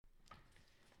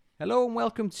Hello and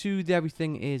welcome to the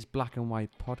Everything is Black and White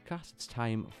podcast. It's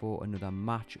time for another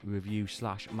match review /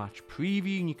 match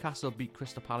preview. Newcastle beat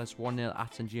Crystal Palace 1-0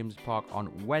 at St James's Park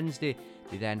on Wednesday.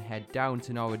 They then head down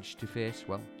to Norwich to face,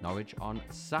 Norwich on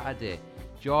Saturday.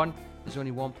 John, there's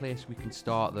only one place we can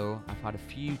start though. I've had a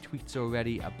few tweets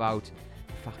already about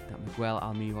the fact that Miguel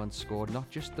Almiron scored not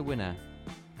just the winner,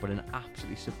 but an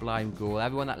absolutely sublime goal.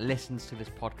 Everyone that listens to this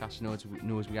podcast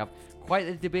knows we have quite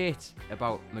a debate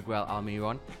about Miguel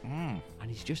Almiron, and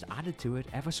he's just added to it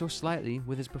ever so slightly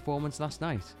with his performance last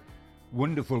night.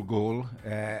 Wonderful goal,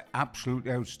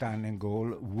 absolutely outstanding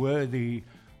goal, worthy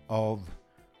of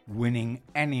winning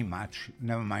any match,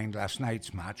 never mind last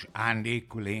night's match, and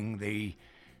equaling the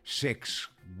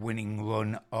 6-winning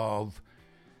run of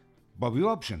Bobby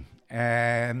Robson.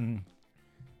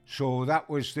 So that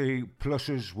was the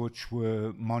pluses, which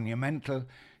were monumental.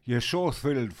 You're so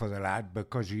thrilled for the lad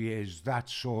because he is that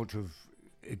sort of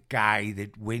a guy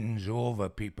that wins over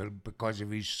people because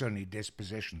of his sunny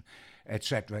disposition,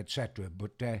 etc., etc.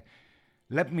 But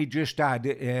let me just add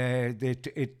that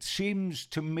it seems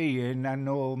to me, and I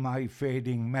know my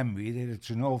fading memory, that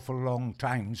it's an awful long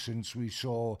time since we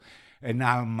saw an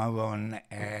Almiron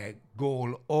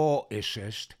goal or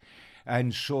assist.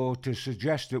 And so to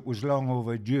suggest it was long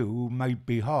overdue might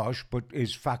be harsh, but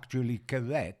is factually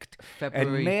correct.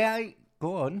 February, and may I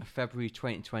go on? February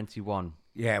 2021.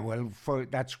 Yeah, well,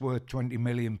 that's worth £20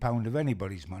 million of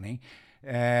anybody's money.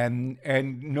 And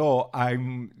no,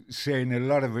 I'm saying a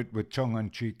lot of it with tongue in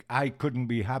cheek. I couldn't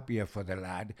be happier for the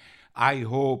lad. I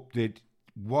hope that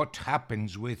what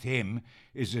happens with him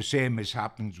is the same as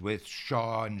happens with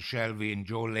Shaw and Shelvey and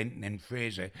Joe Linton and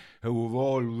Fraser, who have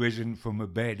all risen from a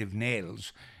bed of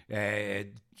nails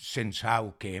since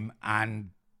Howe came and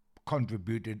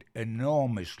contributed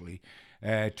enormously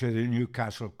to the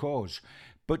Newcastle cause.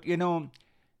 But, you know,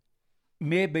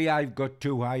 maybe I've got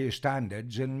too high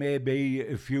standards and maybe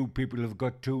a few people have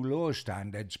got too low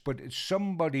standards, but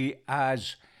somebody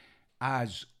as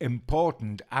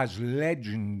important, as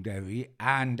legendary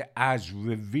and as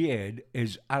revered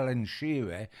as Alan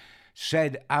Shearer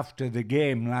said after the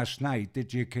game last night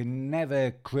that you can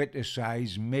never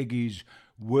criticise Miggy's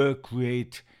work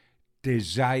rate,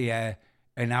 desire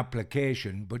and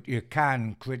application, but you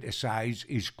can criticise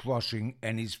his crossing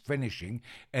and his finishing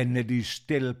and that he's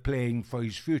still playing for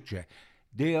his future.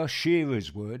 They are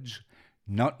Shearer's words,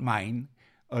 not mine.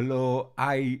 Although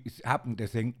I happen to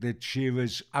think that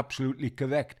Shearer's absolutely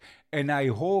correct. And I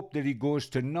hope that he goes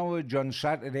to Norwich on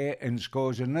Saturday and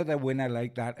scores another winner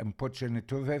like that and puts in a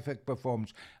terrific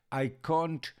performance. I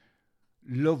can't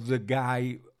love the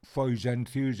guy for his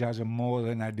enthusiasm more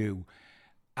than I do.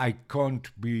 I can't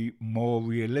be more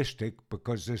realistic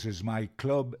because this is my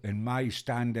club and my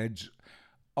standards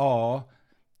are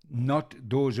not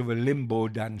those of a limbo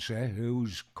dancer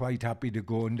who's quite happy to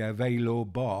go under a very low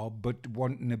bar, but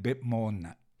wanting a bit more than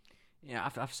that. Yeah,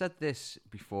 I've said this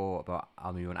before about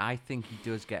Almiron. I think he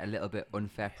does get a little bit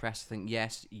unfair press. I think,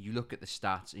 yes, you look at the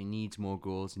stats, he needs more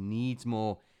goals, he needs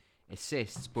more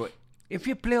assists, but if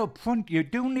you play up front, you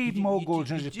do need more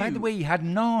goals. By the way, he had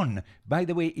none. By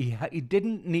the way, he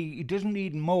doesn't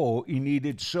need more. He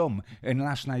needed some, and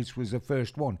last night's was the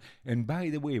first one. And by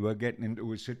the way, we're getting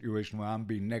into a situation where I'm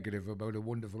being negative about a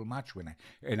wonderful match winner,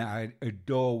 and I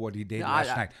adore what he did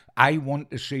last night. I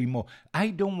want to see more.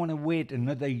 I don't want to wait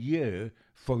another year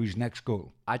for his next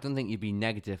goal. I don't think you'd be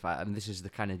negative. This is the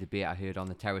kind of debate I heard on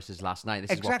the terraces last night.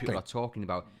 This is what people are talking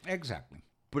about. Exactly.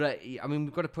 But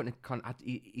we've got to put in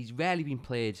he's rarely been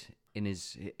played in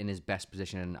his best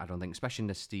position, and I don't think, especially in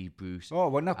the Steve Bruce. Oh,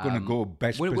 we're not going to go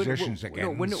best positions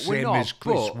again. We're same not, as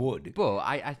Chris Wood. But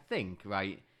I think,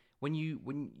 right, when you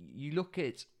look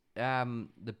at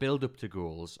the build up to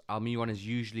goals, Almiron is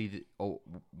usually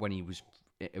when he was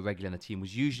irregular in the team,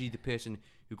 was usually the person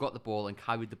who got the ball and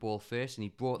carried the ball first, and he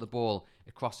brought the ball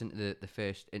across into the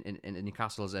first in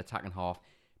Newcastle's attacking half,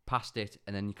 passed it,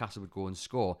 and then Newcastle would go and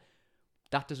score.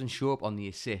 That doesn't show up on the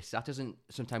assists. That doesn't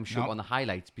sometimes show up on the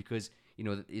highlights because, you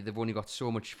know, they've only got so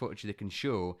much footage they can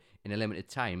show in a limited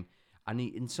time.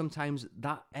 And sometimes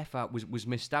that effort was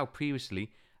missed out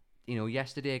previously. You know,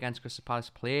 yesterday against Crystal Palace,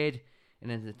 played in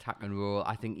an attacking role.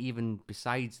 I think even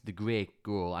besides the great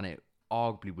goal, and it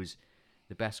arguably was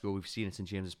the best goal we've seen at St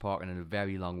James's Park in a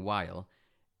very long while,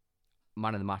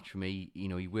 man of the match for me. You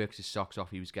know, he works his socks off.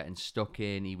 He was getting stuck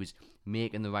in. He was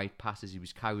making the right passes. He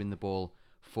was carrying the ball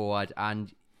forward,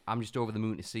 and I'm just over the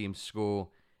moon to see him score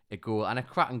a goal and a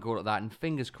cracking goal at that. And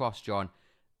fingers crossed, John,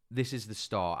 this is the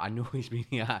start. I know he's been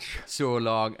here so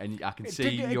long, and I can see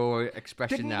your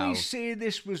expression now. Didn't we say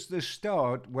this was the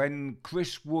start when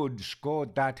Chris Wood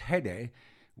scored that header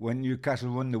when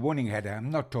Newcastle won the running header. I'm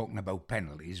not talking about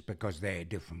penalties because they're a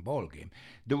different ball game.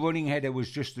 The running header was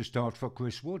just the start for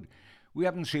Chris Wood. We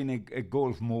haven't seen a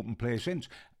goal from open play since.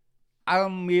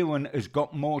 Almiron has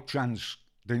got more chance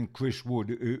than Chris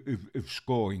Wood of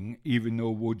scoring, even though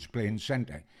Wood's playing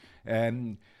centre.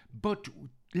 But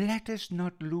let us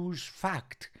not lose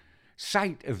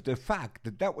sight of the fact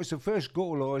that that was the first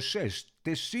goal or assist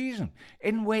this season.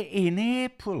 And we're in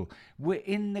April. We're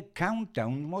in the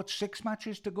countdown. 6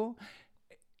 matches to go?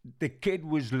 The kid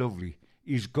was lovely.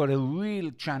 He's got a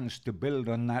real chance to build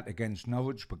on that against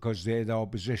Norwich because they're the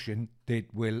opposition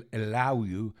that will allow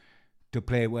you to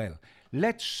play well.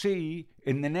 Let's see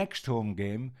in the next home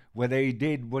game whether he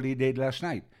did what he did last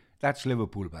night. That's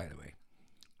Liverpool, by the way.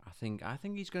 I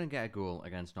think he's going to get a goal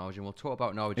against Norwich, and we'll talk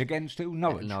about Norwich. Against who?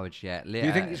 Norwich? Norwich, yeah. Do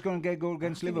you think he's going to get a goal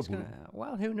against Liverpool?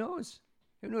 Well, who knows?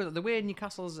 Who knows? The way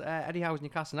Newcastle's Eddie Howe's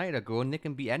Newcastle United are going, they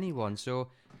can beat anyone, so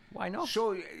why not?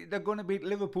 So they're going to beat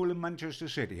Liverpool and Manchester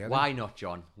City, are they? Why not,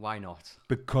 John? Why not?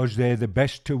 Because they're the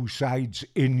best two sides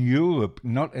in Europe,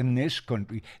 not in this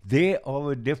country. They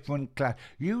are a different class.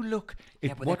 You look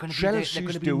at what Chelsea's doing. They're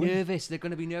going to be nervous. They're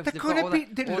going to be nervous. They've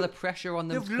got all the pressure on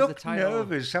them. They've looked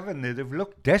nervous, haven't they? They've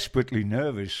looked desperately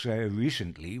nervous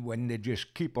recently when they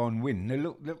just keep on winning. They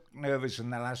look nervous in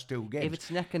the last 2 games. If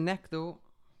it's neck and neck, though,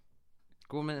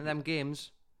 going into them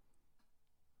games,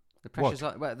 the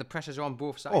pressures are on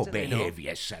both sides. Oh, behave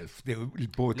yourself.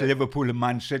 Both Liverpool and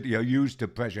Man City are used to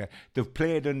pressure. They've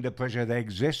played under pressure. They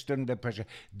exist under pressure.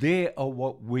 They are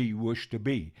what we wish to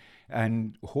be.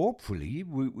 And hopefully,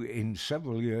 in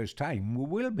several years' time, we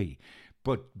will be.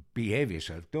 But behave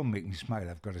yourself. Don't make me smile.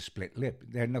 I've got a split lip.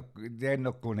 They're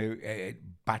not going to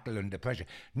battle under pressure.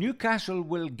 Newcastle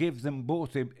will give them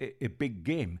both a big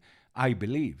game, I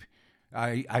believe.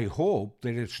 I hope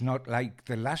that it's not like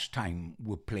the last time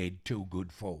we played 2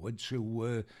 good forwards who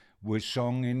were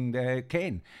Song and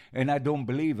Kane. And I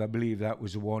believe that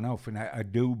was a one-off, and I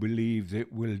do believe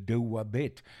that we'll do a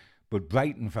bit. But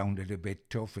Brighton found it a bit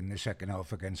tough in the second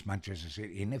half against Manchester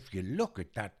City. And if you look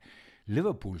at that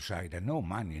Liverpool side, I know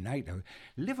Man United,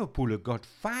 Liverpool have got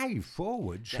 5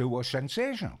 forwards who are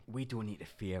sensational. We don't need to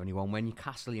fear anyone. When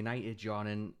Newcastle United, John,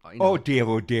 and oh dear.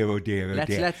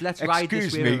 Let's ride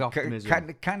this wave of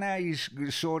optimism. Can I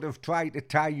sort of try to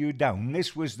tie you down?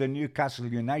 This was the Newcastle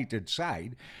United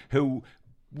side who,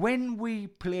 when we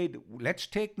played, let's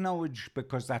take Norwich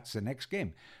because that's the next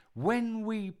game. When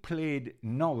we played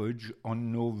Norwich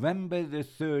on November the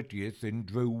 30th and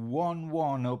drew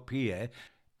 1-1 up here,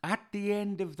 at the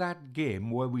end of that game,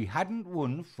 where we hadn't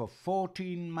won for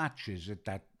 14 matches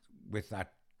with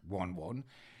that 1-1,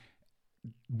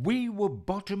 we were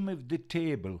bottom of the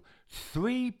table,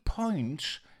 3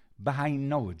 points behind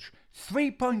Norwich. 3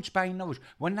 points behind Norwich.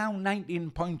 We're now 19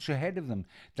 points ahead of them.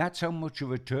 That's how much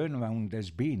of a turnaround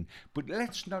there's been. But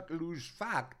let's not lose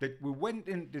fact that we went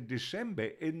into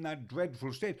December in that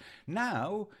dreadful state.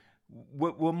 Now,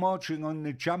 we're marching on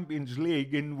the Champions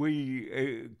League and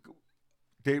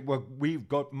we've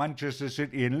got Manchester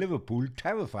City and Liverpool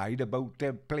terrified about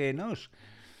playing us.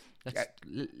 That's,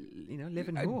 live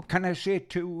in hope. Can I say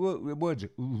 2 words?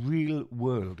 Real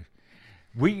world.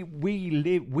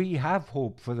 We have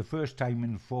hope for the first time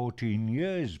in 14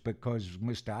 years because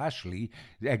Mr. Ashley,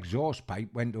 the exhaust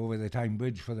pipe, went over the Tyne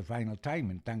Bridge for the final time,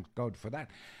 and thank God for that.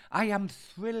 I am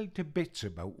thrilled to bits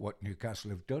about what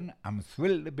Newcastle have done. I'm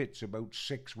thrilled to bits about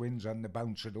 6 wins on the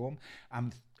bounce at home.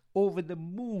 I'm over the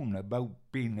moon about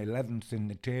being 11th in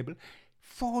the table.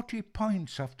 40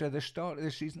 points after the start of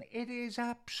the season. It is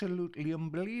absolutely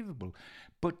unbelievable.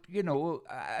 But,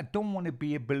 I don't want to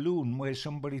be a balloon where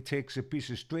somebody takes a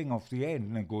piece of string off the end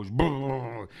and it goes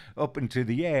up into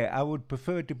the air. I would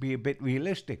prefer to be a bit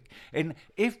realistic. And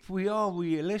if we are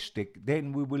realistic,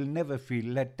 then we will never feel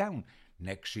let down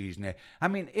next season. I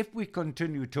mean, if we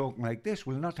continue talking like this,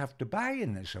 we'll not have to buy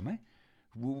in the summer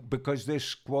because this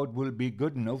squad will be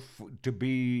good enough to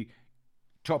be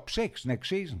top 6 next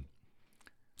season.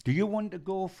 Do you want to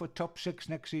go for top 6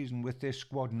 next season with this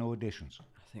squad, no additions?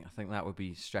 I think that would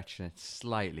be stretching it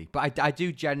slightly, but I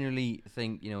do genuinely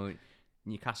think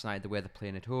Newcastle United, the way they're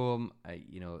playing at home,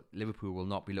 Liverpool will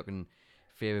not be looking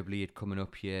favourably at coming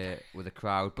up here with a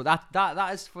crowd. But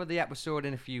that is for the episode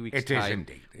in a few weeks' time. It is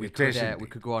indeed. We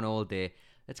could go on all day.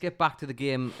 Let's get back to the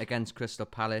game against Crystal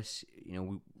Palace.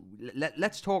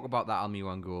 Let's talk about that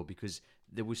Almiron goal because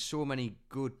there was so many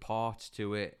good parts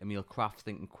to it. Emil Kraft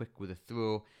thinking quick with a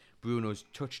throw. Bruno's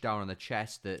touchdown on the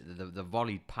chest. The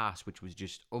volleyed pass, which was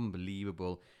just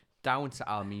unbelievable. Down to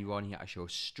Almiron. He had to show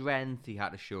strength. He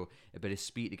had to show a bit of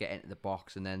speed to get into the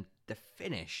box. And then the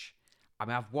finish. I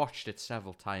mean, I've watched it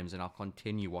several times, and I'll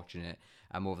continue watching it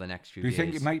over the next few Do you days.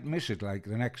 think you might miss it like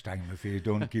the next time if you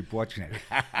don't keep watching it?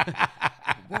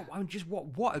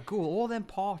 What a goal! All them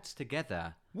parts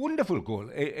together. Wonderful goal.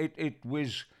 It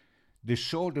was the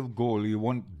sort of goal you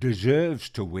want, deserves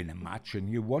to win a match,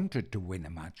 and you wanted to win a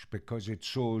match because it's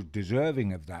so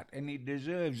deserving of that, and he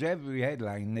deserves every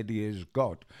headline that he has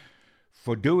got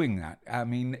for doing that. I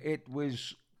mean, it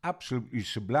was absolutely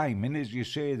sublime, and as you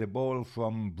say, the ball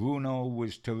from Bruno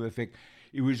was terrific.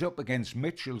 He was up against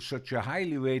Mitchell, such a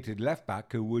highly rated left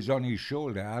back, who was on his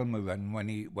shoulder, Almiron, when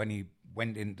he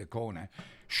went into the corner,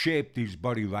 shaped his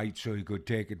body right so he could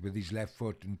take it with his left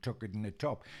foot and took it in the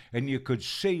top. And you could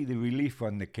see the relief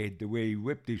on the kid, the way he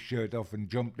whipped his shirt off and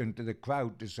jumped into the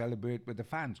crowd to celebrate with the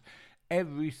fans.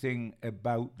 Everything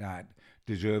about that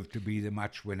deserved to be the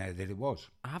match winner that it was.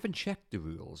 I haven't checked the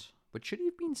rules, but should he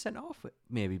have been sent off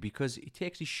maybe because he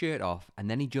takes his shirt off and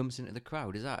then he jumps into the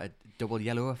crowd? Is that a double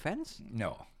yellow offence?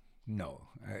 No.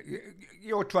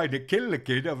 You're trying to kill the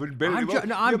kid.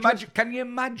 Can you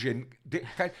imagine?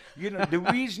 The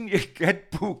reason you get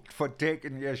booked for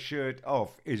taking your shirt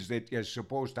off is that you're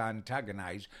supposed to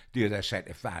antagonise the other set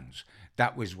of fans.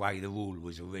 That was why the rule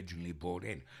was originally brought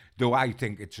in. Though I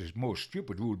think it's a most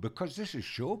stupid rule because this is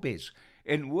showbiz.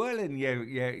 And whirling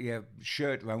your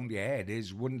shirt round your head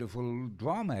is wonderful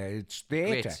drama. It's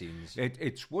theatre. Great scenes.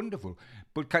 It's wonderful.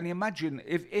 But can you imagine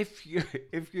if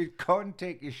you can't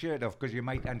take your shirt off because you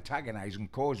might antagonise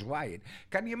and cause riot?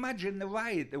 Can you imagine the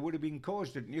riot that would have been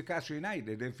caused at Newcastle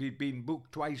United if he'd been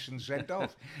booked twice and sent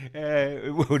off?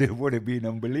 It would have been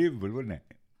unbelievable, wouldn't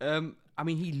it? I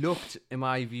mean, he looked, in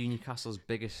my view, Newcastle's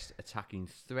biggest attacking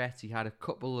threat. He had a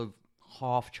couple of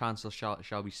half chances,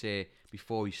 shall we say,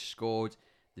 before he scored.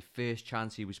 The first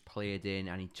chance he was played in,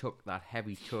 and he took that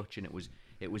heavy touch, and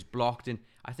it was blocked. And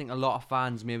I think a lot of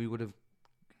fans maybe would have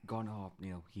gone, oh,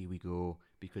 here we go,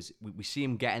 because we see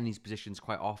him get in these positions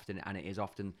quite often, and it is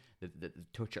often the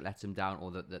touch that lets him down,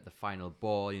 or the final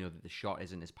ball, that the shot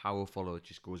isn't as powerful, or it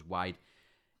just goes wide.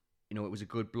 It was a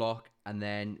good block, and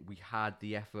then we had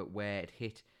the effort where it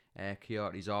hit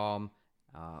Kyoto's arm.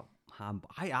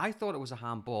 I thought it was a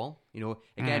handball.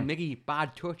 Again, Miggy,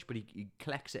 bad touch, but he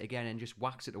collects it again and just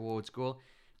whacks it towards goal.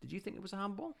 Did you think it was a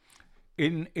handball?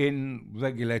 In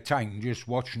regular time, just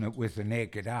watching it with the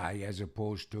naked eye as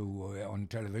opposed to on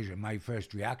television, my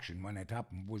first reaction when it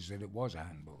happened was that it was a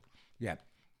handball. Yeah,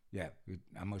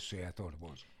 I must say I thought it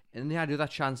was. And they had other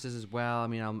chances as well. I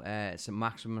mean, St.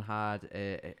 Maximin had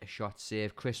a shot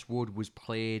save. Chris Wood was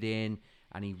played in,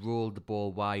 and he rolled the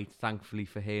ball wide. Thankfully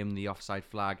for him, the offside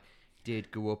flag did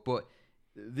go up. But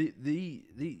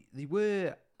they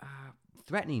were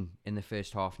threatening in the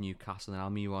first half, Newcastle, and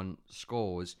Almiron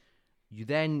scores. You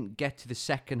then get to the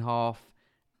second half,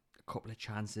 a couple of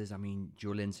chances. I mean,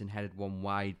 Joe Linton headed one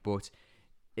wide, but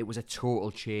it was a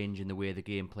total change in the way the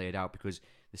game played out, because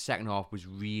the second half was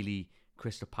really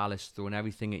Crystal Palace throwing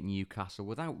everything at Newcastle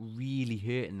without really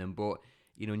hurting them. But,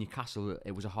 Newcastle,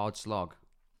 it was a hard slog.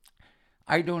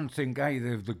 I don't think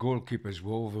either of the goalkeepers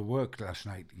were overworked last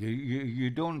night.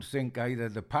 You don't think either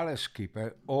the Palace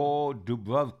keeper or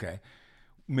Dubravka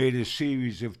made a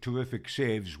series of terrific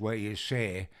saves where you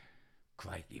say,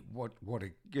 crikey, what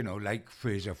like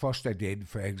Fraser Foster did,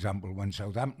 for example, when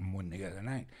Southampton won the other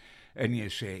night. And you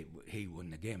say, he won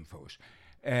the game for us.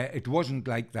 It wasn't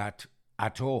like that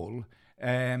at all.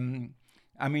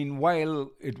 I mean,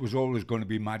 while it was always going to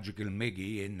be Magical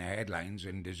Miggy in the headlines,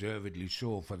 and deservedly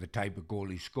so for the type of goal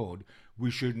he scored, we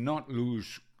should not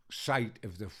lose sight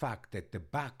of the fact that the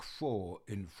back four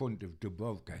in front of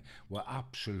Dubravka were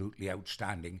absolutely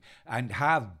outstanding and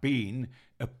have been,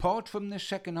 apart from the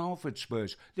second half at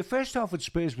Spurs. The first half at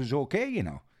Spurs was okay,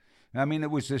 I mean,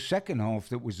 it was the second half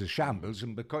that was the shambles,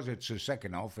 and because it's the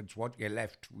second half, it's what you're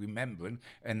left remembering,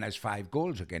 and there's 5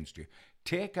 goals against you.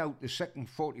 Take out the second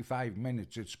 45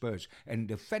 minutes at Spurs, and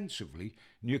defensively,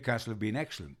 Newcastle have been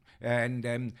excellent.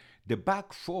 And the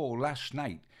back four last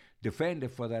night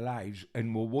defended for their lives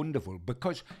and were wonderful,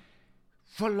 because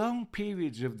for long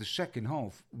periods of the second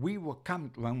half, we were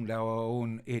camped around our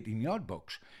own 18-yard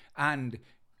box, and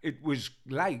it was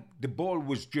like the ball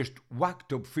was just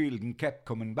whacked upfield and kept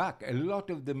coming back. A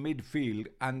lot of the midfield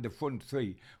and the front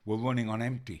three were running on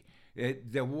empty.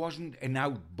 There wasn't an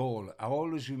out ball. I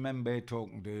always remember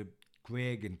talking to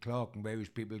Craig and Clark and various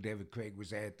people. David Craig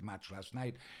was there at the match last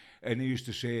night, and he used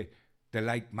to say, they're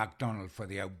like McDonald for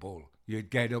the out ball. You'd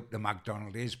get up to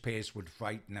McDonald, his pace would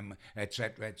frighten him,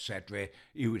 etc., etc.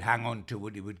 He would hang on to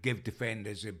it. He would give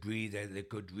defenders a breather. They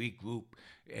could regroup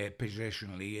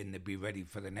positionally and they'd be ready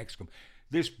for the next come.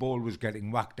 This ball was getting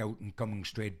whacked out and coming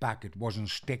straight back. It wasn't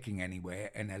sticking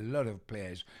anywhere, and a lot of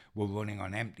players were running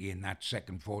on empty in that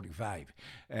second 45.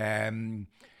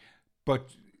 But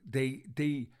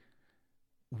the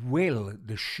will,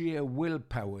 the sheer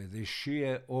willpower, the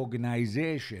sheer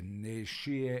organisation, the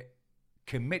sheer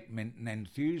commitment and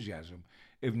enthusiasm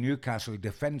of Newcastle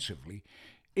defensively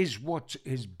is what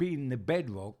has been the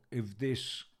bedrock of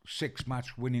this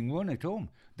 6-match winning run at home.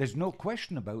 There's no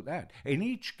question about that. In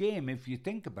each game, if you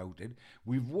think about it,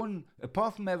 we've won,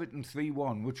 apart from Everton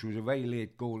 3-1, which was a very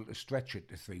late goal to stretch it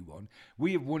to 3-1,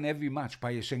 we have won every match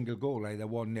by a single goal, either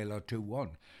 1-0 or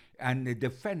 2-1. And the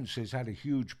defence has had a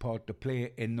huge part to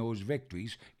play in those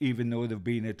victories, even though they've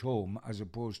been at home as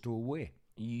opposed to away.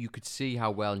 You could see how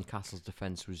well Newcastle's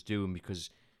defence was doing because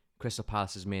Crystal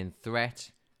Palace's main threat,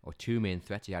 or two main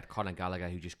threats, he had Conor Gallagher,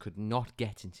 who just could not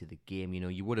get into the game. You know,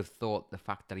 you would have thought the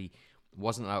fact that he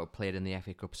wasn't allowed to play it in the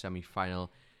FA Cup semi-final,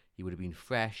 he would have been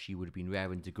fresh, he would have been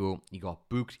raring to go. He got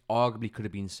booked, arguably could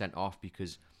have been sent off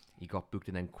because he got booked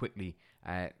and then quickly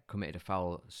committed a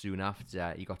foul soon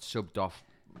after. He got subbed off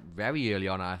very early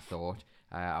on, I thought.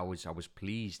 I was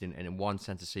pleased in one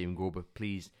sense to see him go, but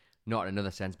pleased not in another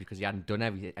sense because he hadn't done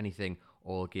anything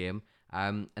all game.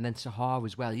 And then Sahar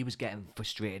as well, he was getting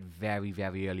frustrated very,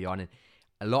 very early on. And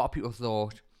a lot of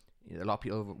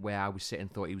people where I was sitting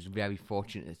thought he was very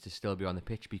fortunate to still be on the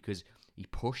pitch because he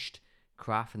pushed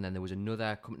Kraft, and then there was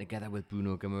another coming together with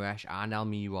Bruno Guimaraes and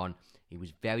Almiron. He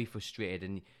was very frustrated,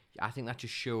 and I think that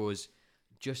just shows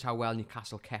just how well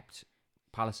Newcastle kept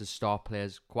Palace's star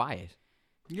players quiet.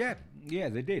 Yeah,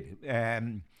 they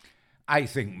did. I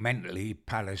think mentally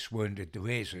Palace weren't at the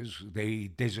races. The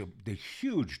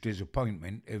huge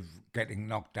disappointment of getting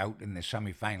knocked out in the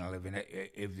semi-final of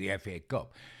the FA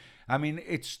Cup. I mean,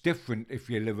 it's different if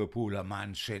you're Liverpool or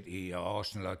Man City or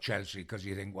Arsenal or Chelsea because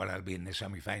you think, well, I'll be in the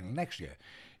semi-final next year.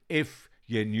 If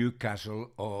you're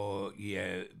Newcastle or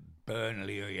you're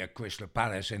Burnley or you're Crystal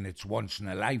Palace and it's once in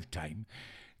a lifetime,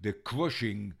 the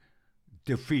crushing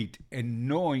defeat and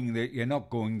knowing that you're not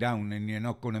going down and you're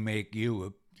not going to make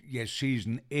Europe, your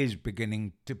season is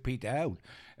beginning to peter out.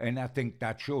 And I think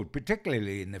that showed,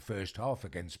 particularly in the first half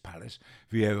against Palace.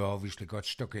 Vieira obviously got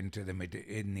stuck in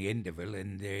the interval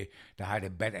and they had a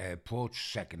better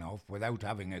approach second half without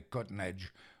having a cutting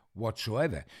edge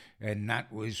whatsoever. And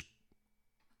that was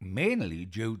mainly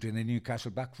due to the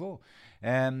Newcastle back four.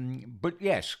 But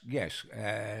yes,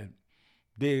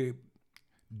 they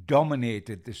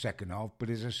dominated the second half, but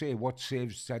as I say, what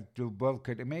saves had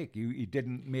Dubravka to make? He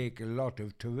didn't make a lot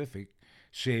of terrific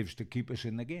saves to keep us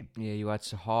in the game. Yeah, you had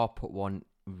Sahar put one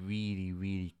really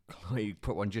he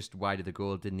put one just wide of the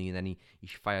goal, didn't he? And then he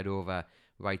fired over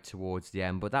right towards the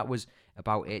end. But that was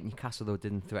about it. Newcastle, though,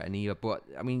 didn't threaten either. But,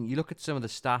 I mean, you look at some of the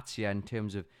stats here in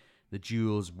terms of the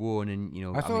duels won, and, you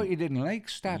know... I thought you didn't like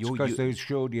stats because they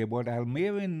showed you what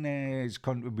Almiron's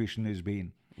contribution has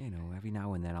been. You know, every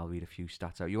now and then I'll read a few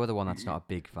stats out. You're the one that's not a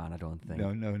big fan, I don't think.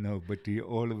 No. But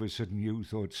all of a sudden you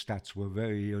thought stats were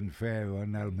very unfair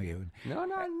on Almiron. No.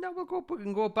 We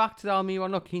can go back to the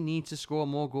Almiron. Look, he needs to score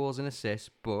more goals and assists.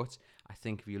 But I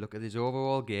think if you look at his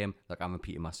overall game, look, I'm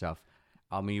repeating myself.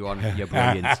 Almiron, you're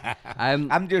brilliant.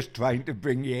 I'm just trying to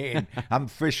bring you in. I'm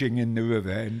fishing in the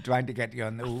river and trying to get you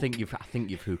on the hook. I think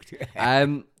you've hooked.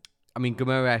 I mean,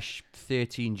 Guimaraes,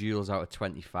 13 duels out of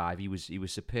 25. He was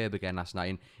superb again last night.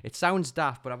 And it sounds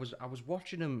daft, but I was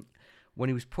watching him when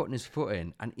he was putting his foot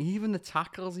in, and even the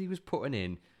tackles he was putting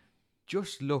in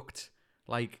just looked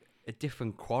like a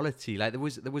different quality. Like there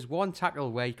was one tackle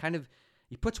where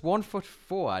he puts 1 foot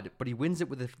forward, but he wins it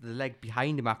with the leg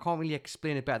behind him. I can't really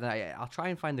explain it better than that. I'll try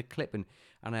and find the clip and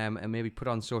maybe put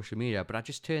it on social media. But I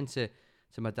just turned to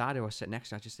my dad who was sitting next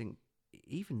to me. I just think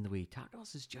even the way he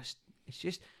tackles is just. It's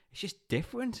just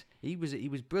different. He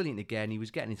was brilliant again. He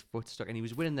was getting his foot stuck and he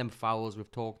was winning them fouls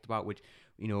we've talked about, which,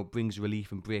 you know, brings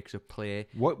relief and breaks up play.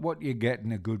 What you get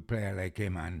in a good player like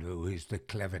him, Andrew, is the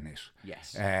cleverness.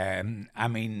 Yes. I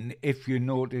mean, if you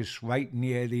notice right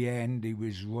near the end, he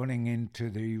was running into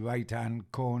the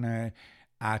right-hand corner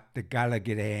at the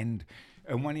Gallagher end.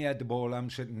 And when he had the ball, I'm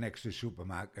sitting next to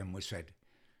Supermark and we said,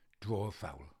 draw a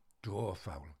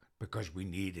foul. Because we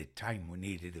needed time, we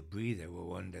needed a breather, we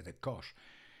were under the cosh.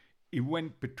 He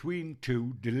went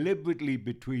deliberately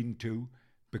between two,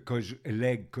 because a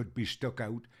leg could be stuck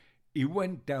out. He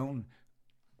went down,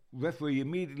 referee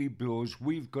immediately blows,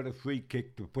 we've got a free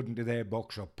kick to put into their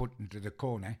box or put into the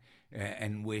corner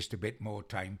and waste a bit more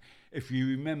time. If you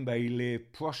remember, he lay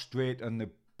prostrate on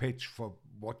the pitch for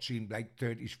what seemed like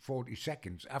 30, 40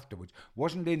 seconds afterwards.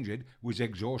 Wasn't injured, was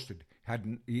exhausted.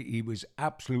 He was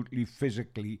absolutely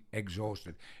physically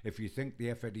exhausted. If you think the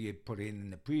effort he had put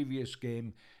in the previous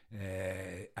game,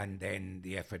 and then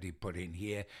the effort he put in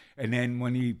here, and then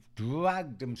when he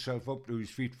dragged himself up to his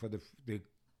feet for the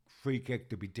free kick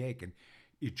to be taken,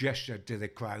 he gestured to the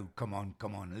crowd, come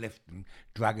on, lift and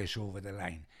drag us over the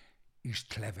line. He's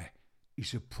clever.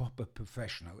 He's a proper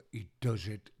professional. He does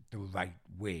it the right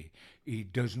way. He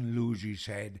doesn't lose his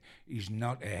head. He's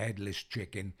not a headless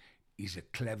chicken. He's a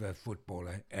clever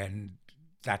footballer, and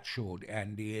that showed.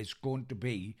 And he is going to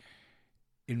be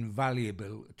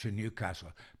invaluable to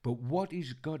Newcastle. But what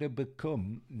he's got to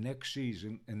become next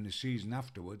season and the season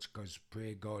afterwards, because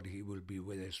pray God he will be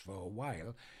with us for a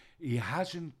while, he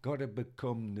hasn't got to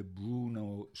become the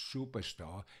Bruno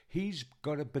superstar. He's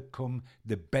got to become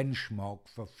the benchmark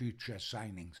for future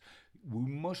signings.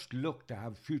 We must look to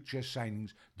have future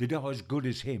signings that are as good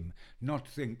as him, not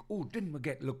think, oh, didn't we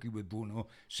get lucky with Bruno?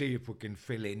 See if we can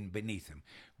fill in beneath him.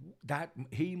 That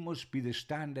he must be the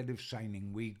standard of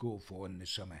signing we go for in the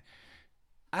summer.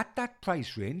 At that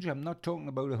price range, I'm not talking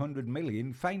about 100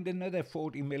 million, find another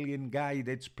 40 million guy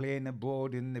that's playing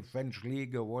abroad in the French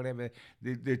league or whatever,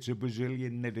 that's a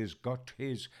Brazilian that has got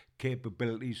his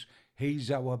capabilities. He's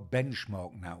our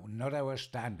benchmark now, not our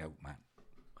standout man.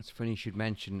 It's funny you should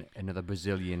mention another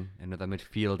Brazilian, another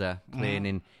midfielder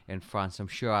playing in France. I'm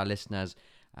sure our listeners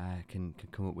can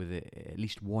come up with at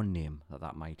least one name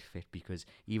that might fit, because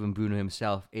even Bruno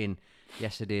himself in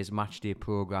yesterday's matchday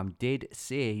programme did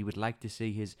say he would like to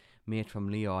see his mate from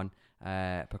Lyon,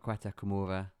 Paqueta, come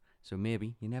over. So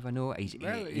maybe, you never know. He's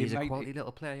a quality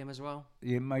little player, him as well.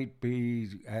 He might be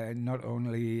not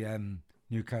only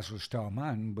Newcastle star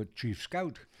man, but chief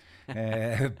scout,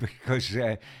 because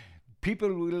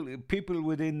people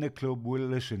within the club will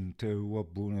listen to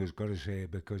what Bruno's got to say,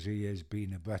 because he has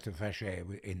been a breath of fresh air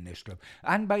in this club.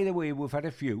 And by the way, we've had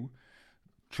a few.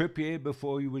 Trippier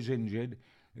before he was injured,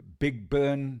 Big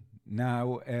Burn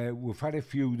now. We've had a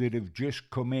few that have just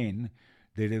come in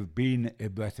that have been a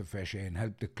breath of fresh air and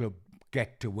helped the club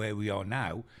get to where we are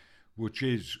now, which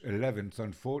is 11th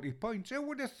on 40 points. Who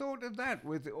would have thought of that,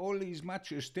 with all these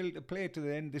matches still to play to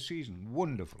the end of the season?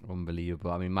 Wonderful.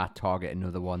 Unbelievable. I mean, Matt Targett,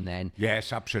 another one then.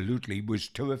 Yes, absolutely. Was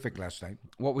terrific last night.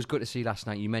 What was good to see last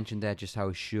night, you mentioned there just how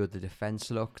assured the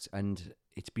defence looked, and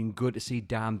it's been good to see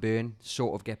Dan Burn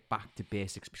sort of get back to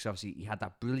basics, because obviously he had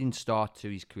that brilliant start to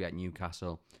his career at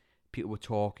Newcastle. People were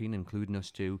talking, including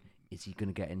us too, is he going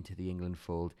to get into the England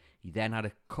fold? He then had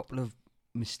a couple of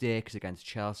mistakes against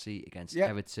Chelsea, against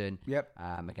Everton,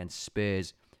 against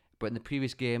Spurs. But in the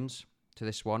previous games to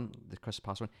this one, the Crystal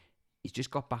Palace one, he's just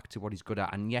got back to what he's good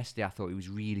at. And yesterday I thought he was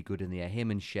really good in the air.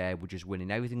 Him and Shea were just winning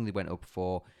everything they went up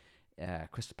for.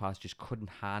 Crystal Palace just couldn't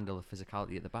handle the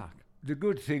physicality at the back. The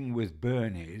good thing with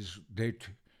Burn is that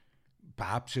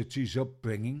perhaps it's his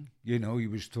upbringing. You know, he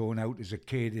was thrown out as a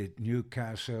kid at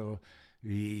Newcastle.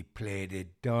 He played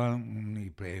at Darlington. He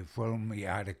played Fulham. He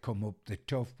had to come up the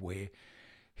tough way.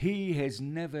 He has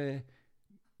never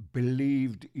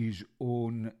believed his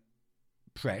own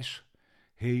press.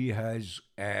 He has,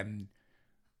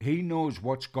 he knows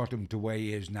what's got him to where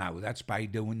he is now. That's by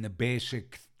doing the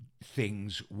basic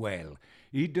things well.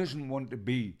 He doesn't want to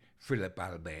be Philip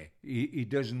Albert. He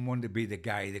doesn't want to be the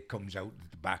guy that comes out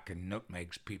at the back and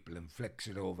nutmegs people and flicks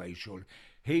it over his shoulder.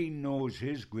 He knows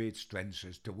his great strengths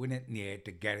is to win it in the air,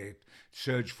 to get it,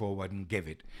 surge forward and give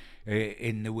it.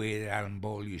 In the way that Alan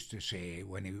Ball used to say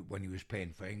when he was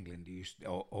playing for England,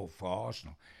 or for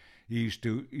Arsenal, he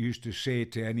used to say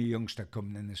to any youngster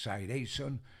coming in the side, "Hey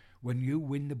son, when you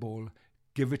win the ball,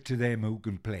 give it to them who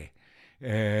can play."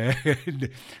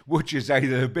 Which is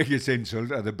either the biggest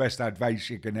insult or the best advice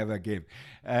you can ever give.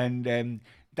 And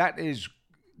that is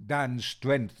Dan's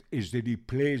strength, is that he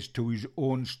plays to his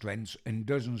own strengths and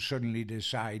doesn't suddenly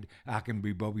decide, I can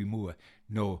be Bobby Moore.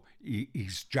 No,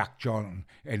 he's Jack Charlton,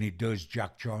 and he does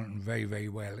Jack Charlton very, very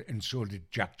well, and so did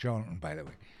Jack Charlton, by the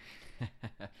way.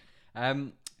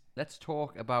 Let's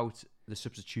talk about the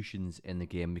substitutions in the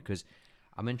game, because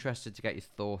I'm interested to get your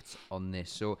thoughts on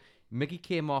this. So Miggy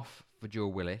came off for Joe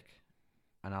Willock,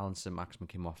 and Alan St-Maximin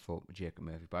came off for Jacob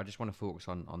Murphy. But I just want to focus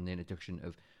on the introduction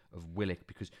of Willock,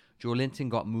 because Joe Linton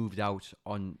got moved out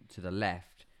on to the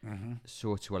left,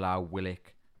 so to allow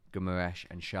Willock, Guimaraes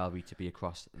and Shelby to be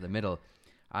across the middle.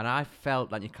 And I felt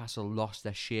that Newcastle lost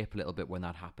their shape a little bit when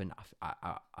that happened.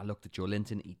 I looked at Joe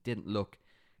Linton. He didn't look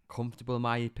comfortable, in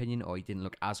my opinion, or he didn't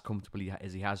look as comfortable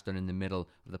as he has done in the middle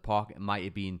of the park. It might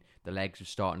have been the legs were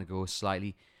starting to go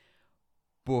slightly.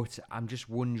 But I'm just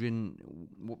wondering,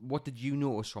 what did you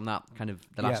notice from that kind of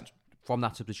the last from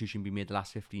that substitution be made the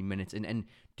last 15 minutes. And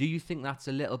do you think that's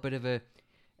a little bit of a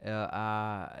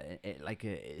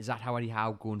is that how Eddie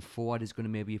Howe going forward is going to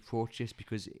maybe approach this?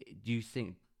 Because do you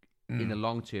think in the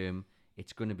long term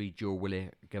it's going to be Joe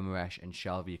Willock, Guimaraes and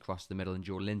Shelvey across the middle, and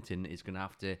Joe Linton is going to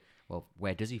have to, well,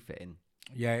 where does he fit in?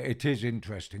 Yeah, it is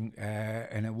interesting,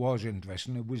 and it was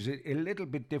interesting. It was a little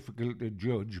bit difficult to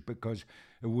judge because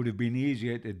it would have been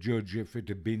easier to judge if it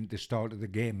had been the start of the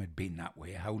game had been that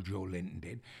way, how Joe Linton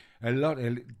did. A lot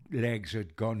of legs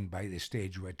had gone by the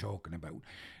stage we're talking about.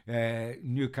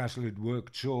 Newcastle had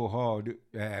worked so hard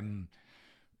in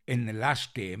the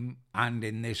last game and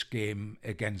in this game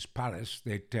against Palace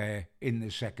that in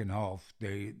the second half,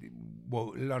 a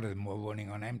lot of them were running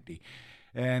on empty.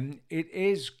 It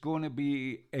is going to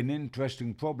be an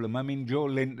interesting problem. I mean, Joe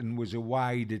Linton was a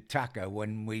wide attacker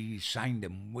when we signed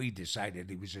him. We decided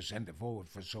he was a centre forward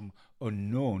for some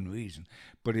unknown reason.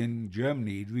 But in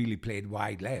Germany, he'd really played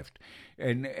wide left.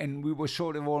 And we were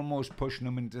sort of almost pushing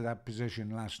him into that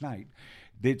position last night.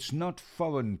 It's not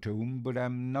foreign to him, but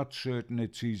I'm not certain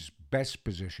it's his best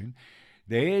position.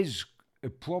 There is a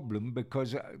problem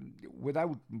because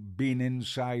without being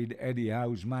inside Eddie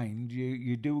Howe's mind,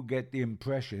 you do get the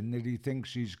impression that he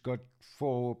thinks he's got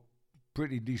 4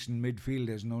 pretty decent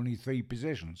midfielders and only 3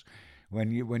 positions.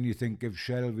 When you think of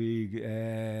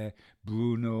Shelvey,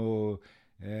 Bruno,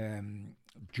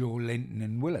 Joe Linton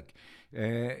and Willock.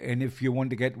 And if you want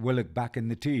to get Willock back in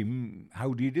the team,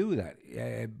 how do you do that?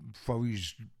 For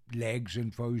his legs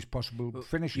and for his possible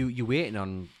finishing. You're waiting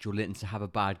on Joe Linton to have a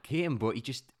bad game, but he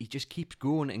just keeps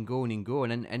going and going and going.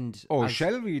 And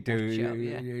Shelvey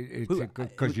too,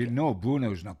 because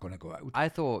Bruno's not going to go out. I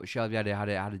thought Shelvey had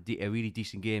a really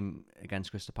decent game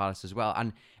against Crystal Palace as well.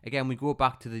 And again, we go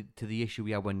back to the issue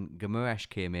we had when Guimaraes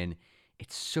came in.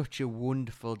 It's such a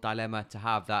wonderful dilemma to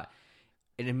have that.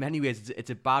 And in many ways, it's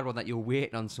a bad one that you're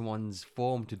waiting on someone's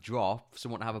form to drop,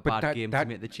 someone to have a bad game to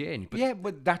make the change.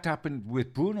 But that happened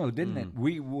with Bruno, didn't it?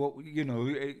 We were,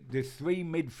 the 3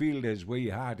 midfielders we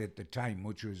had at the time,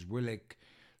 which was Willock,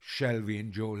 Shelvey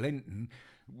and Joe Linton,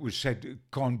 was said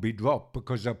can't be dropped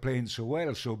because they're playing so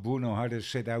well. So Bruno had to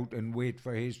sit out and wait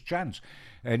for his chance.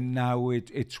 And now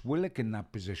it's Willock in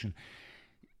that position.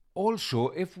 Also,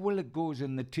 if Willock goes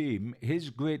in the team, his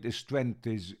greatest strength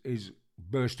is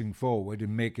bursting forward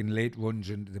and making late runs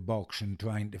into the box and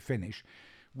trying to finish,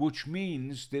 which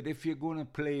means that if you're going to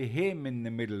play him in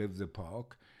the middle of the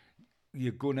park,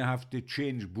 you're going to have to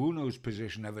change Bruno's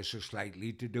position ever so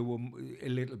slightly to do a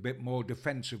little bit more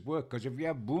defensive work. Because if you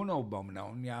have Bruno bombing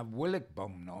on, you have Willock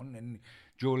bombing on, and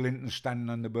Joe Linton standing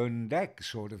on the burning deck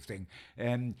sort of thing.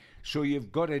 So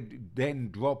you've got to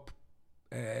then drop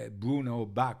Bruno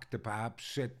back to perhaps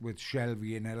sit with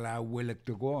Shelvey and allow Willock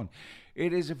to go on.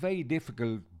 It is a very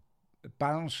difficult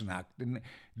balancing act. And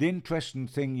the interesting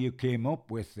thing you came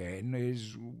up with then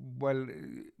is, well,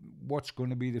 what's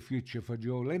going to be the future for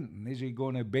Joe Linton? Is he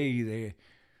going to be the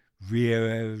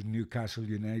Vieira of Newcastle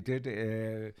United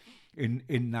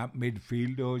in that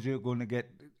midfield, or is he going to get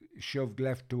shoved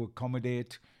left to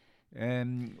accommodate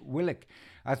Willock?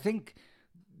 I think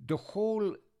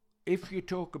if you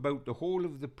talk about the whole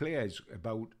of the players,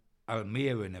 about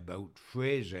Almiron, about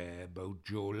Fraser, about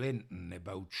Joe Linton,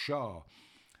 about Shaw,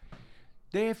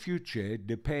 their future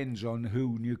depends on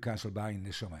who Newcastle buy in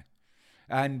the summer.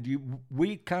 And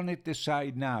we cannot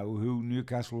decide now who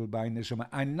Newcastle will buy in the summer,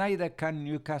 and neither can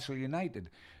Newcastle United,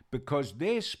 because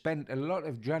they spent a lot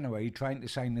of January trying to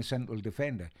sign a central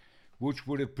defender, which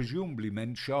would have presumably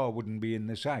meant Shaw wouldn't be in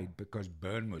the side, because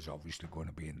Byrne was obviously going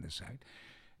to be in the side.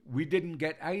 We didn't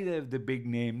get either of the big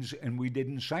names, and we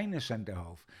didn't sign a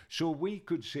centre-half. So we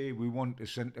could say we want a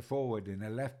centre-forward and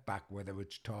a left-back, whether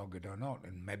it's Targett or not,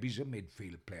 and maybe he's a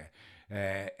midfield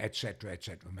player, etc.,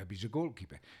 etc. Maybe he's a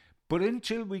goalkeeper. But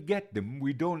until we get them,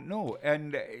 we don't know.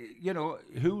 And,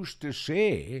 who's to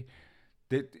say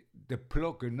that they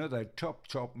pluck another top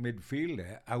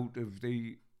midfielder out of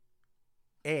the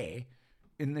air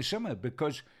in the summer?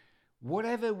 Because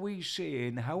whatever we say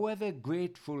and however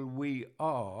grateful we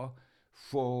are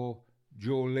for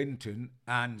Joe Linton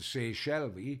and, say,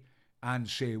 Shelvey and,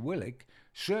 say, Willock,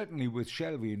 certainly with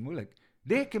Shelvey and Willock,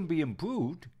 they can be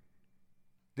improved.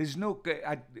 There's no,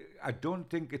 I don't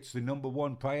think it's the number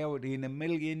one priority in a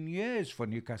million years for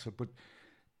Newcastle, but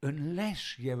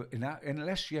unless you're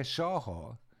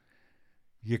Saha,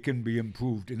 you can be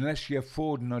improved. Unless you're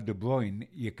Foden or De Bruyne,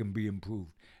 you can be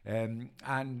improved.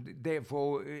 And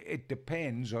therefore, it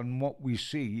depends on what we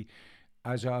see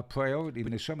as our priority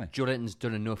in the summer. Joe Linton's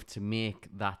done enough to make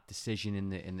that decision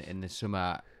in the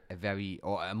summer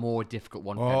a more difficult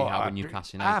one for Eddie Howe in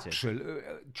Newcastle United. Absolutely.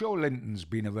 Joe Linton's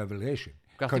been a revelation.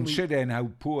 I think considering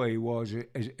how poor he was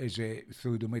as a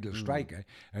through the middle striker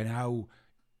and how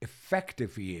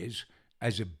effective he is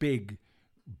as a big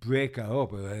breaker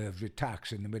up of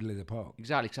attacks in the middle of the park.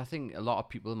 Exactly, because I think a lot of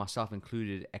people, myself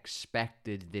included,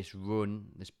 expected this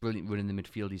brilliant run in the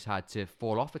midfield he's had to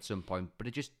fall off at some point, but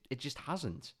it just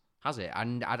hasn't, has it?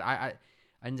 And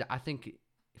I think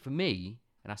for me,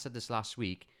 and I said this last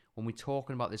week, when we're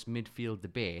talking about this midfield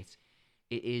debate,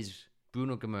 it is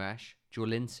Bruno Guimaraes, Joe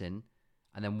Linton,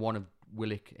 and then one of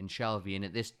Willock and Shelvey. And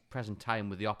at this present time,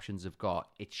 with the options they've got,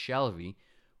 it's Shelvey.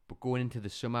 But going into the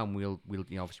summer, and we'll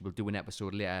obviously we'll do an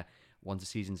episode later once the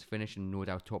season's finished, and no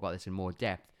doubt talk about this in more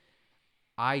depth.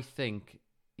 I think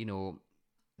the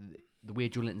way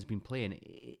Joe Linton's been playing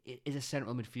is a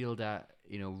central midfielder,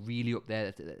 really up there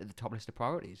at the top list of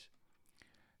priorities.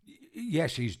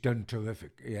 Yes, he's done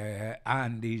terrific,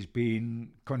 and he's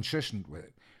been consistent with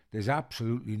it. There's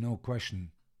absolutely no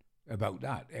question about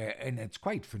that, and it's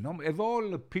quite phenomenal. Of all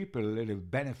the people that have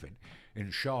benefited,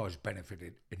 and Shaw's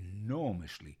benefited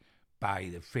enormously by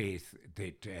the faith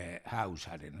that Howe's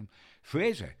had in him,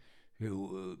 Fraser,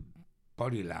 who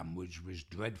body language was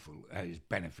dreadful, has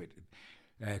benefited.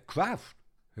 Kraft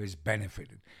has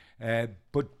benefited,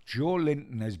 but Joe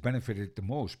Linton has benefited the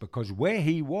most because where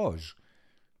he was,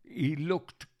 he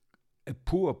looked a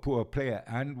poor player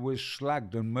and was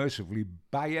slagged unmercifully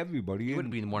by everybody. He would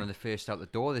have been one of the first out the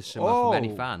door this summer for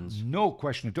many fans. No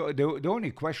question at all. The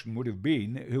only question would have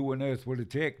been who on earth would have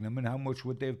taken him and how much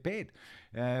would they have paid.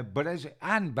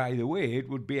 And by the way, it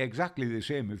would be exactly the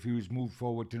same if he was moved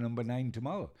forward to number 9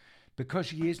 tomorrow. Because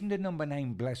he isn't a number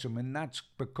 9, bless him, and that's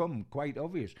become quite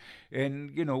obvious.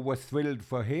 And, we're thrilled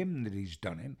for him that he's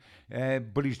done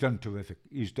it. But he's done terrific.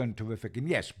 He's done terrific. And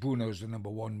yes, Bruno's the number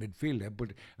 1 midfielder,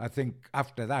 but I think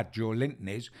after that, Joe Linton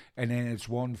is, and then it's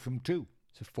 1 from 2.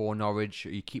 So for Norwich,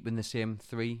 are you keeping the same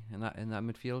 3 in that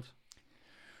midfield?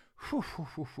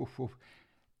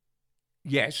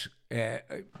 Yes.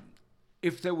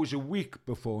 If there was a week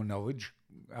before Norwich,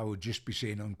 I would just be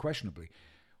saying unquestionably.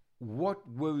 What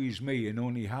worries me, and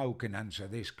only Howe can answer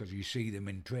this because you see them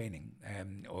in training,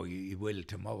 or you will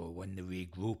tomorrow when they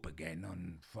regroup again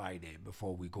on Friday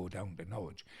before we go down to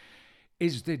Norwich,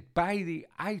 is that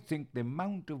I think the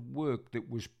amount of work that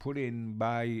was put in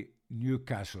by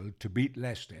Newcastle to beat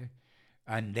Leicester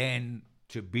and then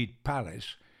to beat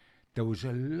Palace, there was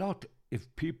a lot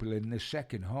of people in the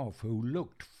second half who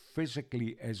looked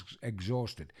physically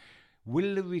exhausted.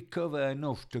 Will they recover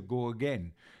enough to go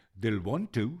again? They'll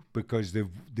want to because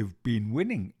they've been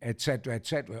winning, etc.,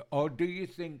 etc. Or do you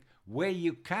think where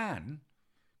you can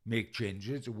make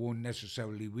changes, it won't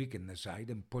necessarily weaken the side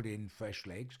and put in fresh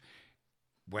legs,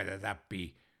 whether that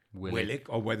be Willock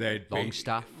or whether it be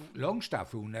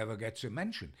Longstaff, who never gets a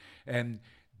mention.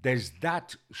 There's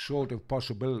that sort of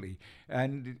possibility.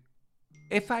 And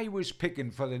if I was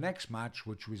picking for the next match,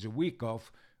 which was a week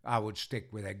off, I would stick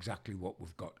with exactly what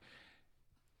we've got.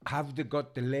 Have they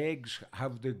got the legs?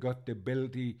 Have they got the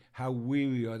ability? How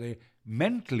weary are they?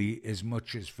 Mentally as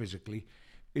much as physically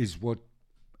is what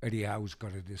Eddie Howe's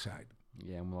got to decide.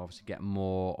 Yeah, and we'll obviously get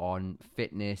more on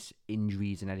fitness,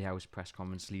 injuries, and Eddie Howe's press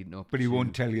conference leading up. But he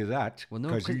won't tell you that. Well, no,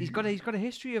 because he's got a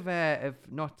history of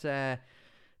not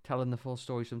telling the full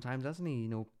story sometimes, hasn't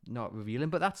he? Not revealing.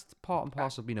 But that's part and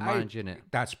parcel of being a manager, isn't it?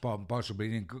 That's part and parcel of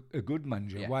being a good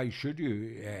manager. Yeah. Why should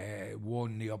you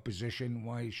warn the opposition?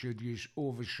 Why should you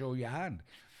overshow your hand?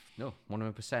 No,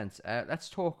 100%. Let's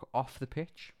talk off the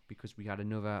pitch, because we had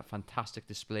another fantastic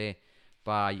display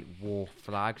by War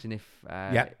Flags. And if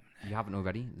you haven't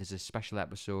already, there's a special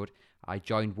episode. I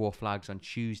joined War Flags on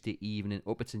Tuesday evening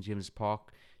up at St James's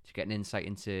Park to get an insight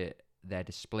into their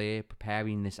display,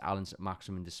 preparing this Allen St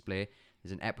Maximin display.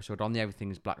 There's an episode on the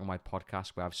Everything is Black and White podcast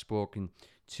where I've spoken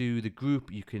to the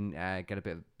group. You can get a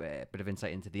bit of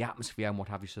insight into the atmosphere and what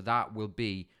have you. So that will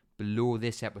be below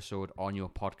this episode on your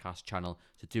podcast channel.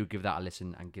 So do give that a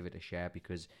listen and give it a share,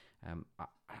 because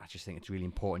I just think it's really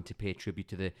important to pay tribute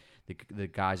to the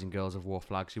guys and girls of War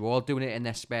Flags who are all doing it in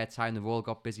their spare time. They've all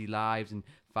got busy lives and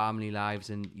family lives,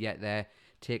 and yet they're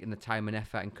taking the time and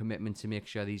effort and commitment to make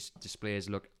sure these displays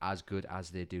look as good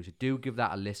as they do. So do give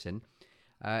that a listen.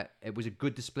 It was a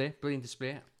good display, brilliant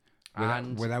display.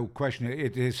 Without question,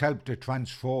 it has helped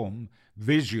to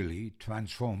visually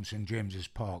transform St James's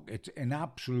Park. It's an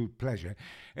absolute pleasure.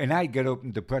 And I get up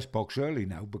in the press box early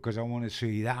now because I want to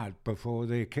see that before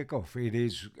the kick-off. It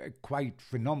is quite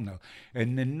phenomenal.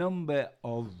 And the number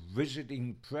of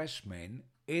visiting pressmen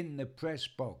in the press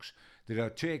box that are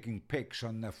taking pics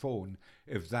on their phone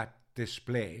of that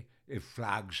display of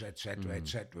flags, etc.,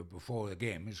 before the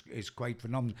game is quite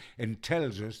phenomenal and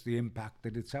tells us the impact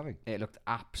that it's having. It looked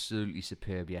absolutely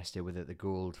superb yesterday with the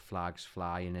gold flags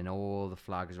flying and all the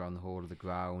flags around the whole of the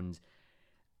ground.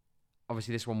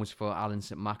 Obviously, this one was for Alan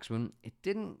St. Maximin. It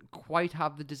didn't quite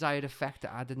have the desired effect.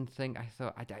 I didn't think. I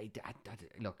thought,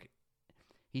 look,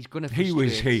 he's going to. He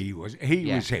was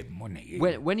him, wasn't he?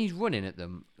 When he's running at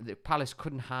them, the Palace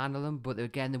couldn't handle them. But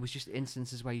again, there was just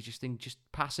instances where you just think, just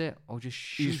pass it or just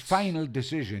shoot. His final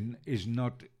decision is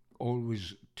not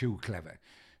always too clever,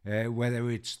 whether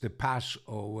it's the pass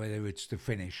or whether it's the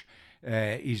finish.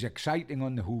 He's exciting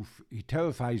on the hoof. He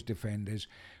terrifies defenders.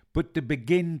 But to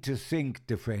begin to think,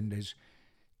 defenders,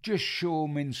 just show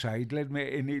him inside,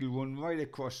 and he'll run right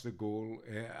across the goal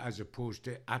as opposed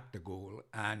to at the goal,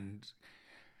 and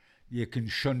you can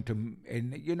shunt him.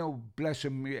 And, bless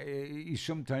him, he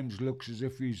sometimes looks as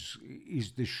if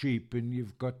he's the sheep and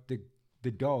you've got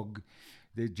the dog.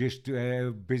 They're just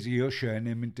busy ushering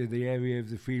him into the area of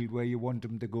the field where you want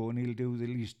him to go, and he'll do the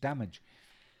least damage.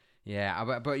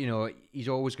 Yeah, but he's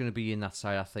always going to be in that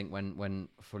side, I think, when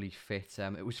fully fit.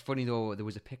 It was funny, though, there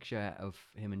was a picture of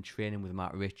him in training with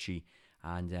Matt Ritchie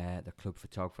and the club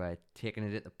photographer taking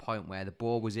it at the point where the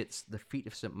ball was at the feet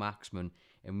of St. Maximin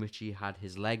and Ritchie had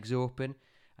his legs open.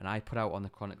 And I put out on the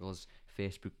Chronicles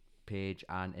Facebook page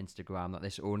and Instagram that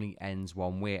this only ends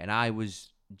one way. And I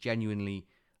was genuinely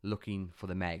looking for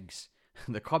the Megs.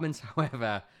 The comments,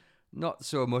 however, not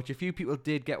so much. A few people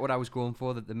did get what I was going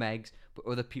for, the Megs, but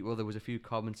other people, there was a few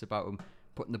comments about him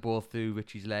putting the ball through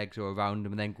Richie's legs or around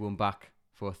him and then going back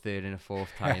for a third and a fourth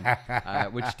time,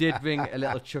 which did bring a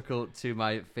little chuckle to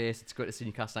my face. It's good to see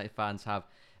Newcastle United fans have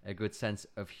a good sense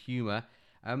of humour.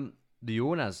 The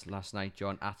owners last night,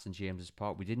 John, at St James's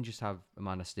Park, we didn't just have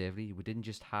Amanda Staveley, we didn't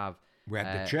just have... We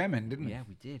had the chairman, didn't we? Yeah,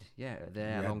 we did. Yeah,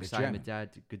 there alongside my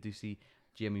dad, good to see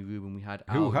Jamie Rubin. We had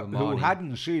who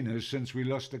hadn't seen us since we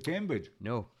lost to Cambridge.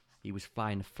 No, he was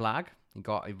flying a flag. He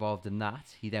got involved in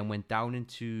that. He then went down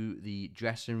into the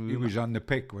dressing room. He was on the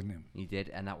pick, wasn't he? He did,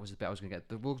 and that was the bit I was going to get.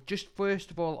 But well, just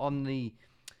first of all, on the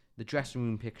dressing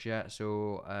room picture,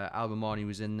 so Al Romani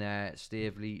was in there,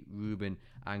 Staveley, Rubin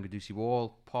and Guendouzi were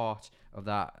all part of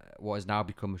that, what has now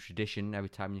become a tradition every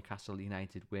time Newcastle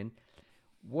United win.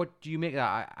 What do you make of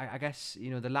that? I guess,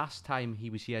 the last time he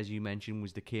was here, as you mentioned,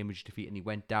 was the Cambridge defeat, and he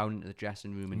went down into the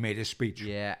dressing room and made a speech.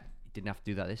 Yeah, he didn't have to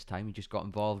do that this time. He just got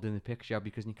involved in the picture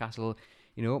because Newcastle,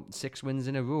 6 wins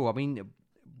in a row. I mean,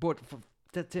 but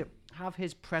to have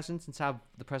his presence and to have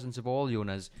the presence of all the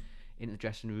owners in the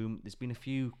dressing room, there's been a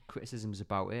few criticisms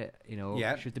about it.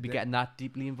 Should they be getting that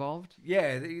deeply involved?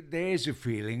 Yeah, there is a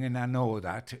feeling, and I know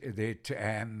that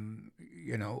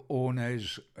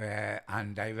owners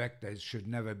and directors should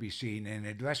never be seen in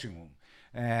a dressing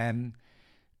room.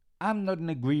 I'm not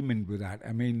in agreement with that.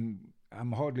 I mean,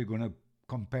 I'm hardly going to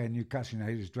compare Newcastle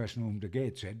United's dressing room to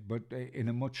Gateshead, but in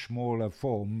a much smaller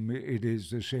form, it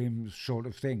is the same sort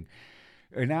of thing.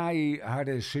 And I had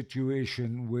a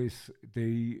situation with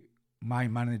my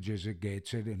managers at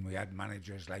Gateshead, and we had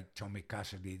managers like Tommy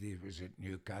Cassidy, he was at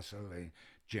Newcastle,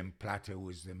 Jim Platter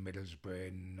was the Middlesbrough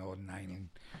and Northern Ireland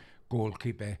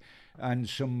goalkeeper, and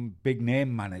some big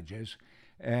name managers.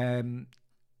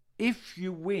 If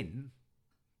you win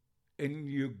and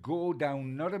you go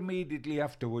down, not immediately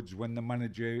afterwards when the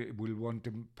manager will want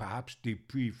to perhaps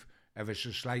debrief ever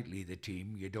so slightly the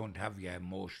team, you don't have your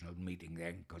emotional meeting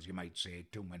then because you might say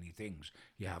too many things.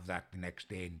 You have that the next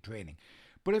day in training.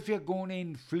 But if you're going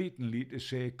in fleetingly to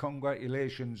say,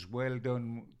 congratulations, well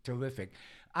done, terrific,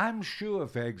 I'm sure,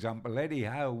 for example, Eddie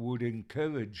Howe would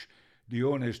encourage the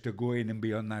owners to go in and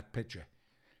be on that picture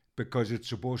because it's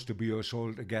supposed to be us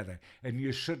all together. And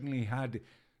you suddenly had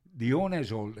the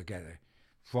owners all together,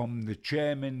 from the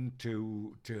chairman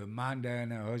to Amanda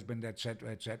and her husband, etc.,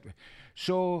 etc.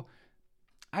 So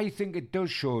I think it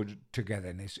does show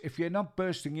togetherness. If you're not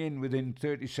bursting in within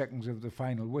 30 seconds of the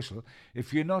final whistle,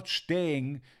 if you're not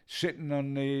sitting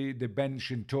on the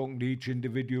bench and talking to each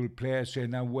individual player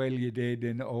saying how well you did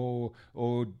and or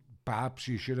perhaps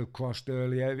you should have crossed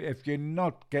earlier, if you're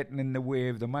not getting in the way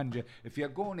of the manager, if you're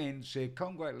going in, say,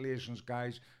 congratulations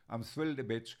guys, I'm thrilled to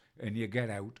bits, and you get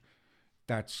out,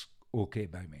 that's okay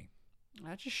by me.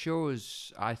 That just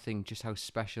shows, I think, just how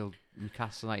special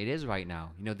Newcastle United is right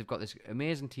now. They've got this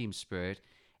amazing team spirit.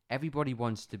 Everybody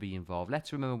wants to be involved.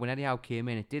 Let's remember when Eddie Howe came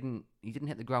in, he didn't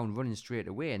hit the ground running straight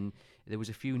away, and there was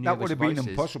a few nervous That would have voices. been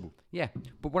impossible. Yeah,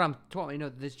 but what I'm talking,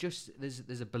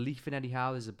 there's a belief in Eddie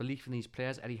Howe. There's a belief in these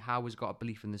players. Eddie Howe has got a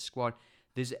belief in the squad.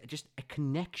 There's just a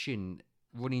connection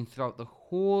running throughout the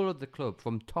whole of the club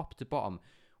from top to bottom,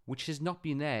 which has not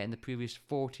been there in the previous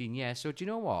 14 years. So do you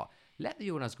know what? let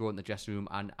the owners go in the dressing room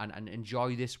and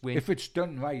enjoy this win. If it's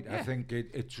done right, I think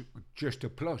it's just a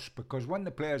plus, because when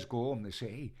the players go home, they say,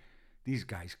 hey, these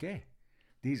guys care.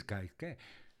 These guys care.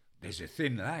 There's a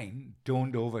thin line.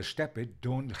 Don't overstep it.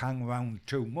 Don't hang around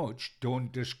too much.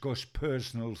 Don't discuss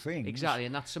personal things. Exactly,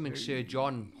 and that's something Sir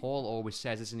John Hall always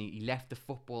says, isn't he? He left the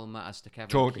football matters to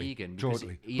Kevin Keegan.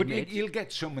 Totally. But he'll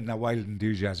get some in the wild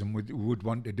enthusiasm would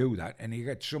want to do that, and he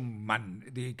gets some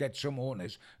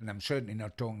owners, and I'm certainly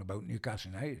not talking about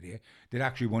Newcastle United here, that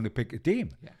actually want to pick a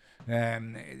team. Yeah.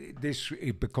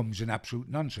 It becomes an absolute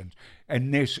nonsense,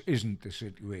 and this isn't the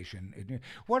situation.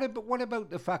 What about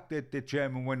the fact that the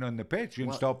chairman went on the pitch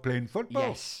and stopped playing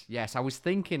football? Yes, I was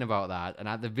thinking about that,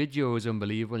 and the video is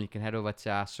unbelievable. You can head over to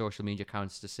our social media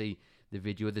accounts to see the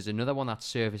video. There's another one that's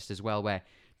surfaced as well, where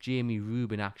Jamie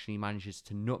Rubin actually manages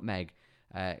to nutmeg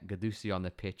Guendouzi on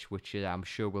the pitch, which I'm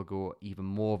sure will go even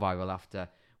more viral after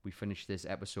we finish this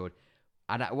episode.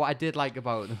 And what I did like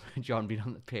about John being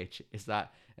on the pitch is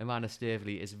that Amanda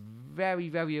Staveley is very,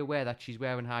 very aware that she's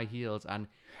wearing high heels, and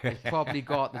has probably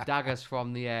got the daggers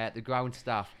from the ground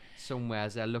staff somewhere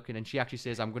as they're looking. And she actually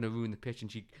says, "I'm going to ruin the pitch," and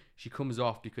she comes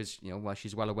off because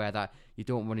she's well aware that you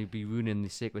don't want to be ruining the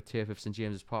sacred turf of St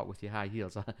James's Park with your high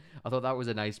heels. I thought that was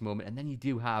a nice moment. And then you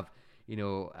do have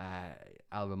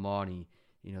Al Romani.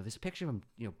 There's a picture of him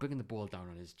bringing the ball down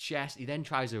on his chest. He then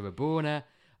tries a Rabona.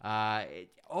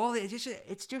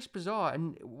 It's just bizarre.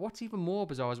 And what's even more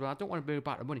bizarre as well, I don't want to bring it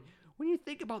back to money. When you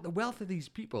think about the wealth of these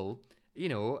people,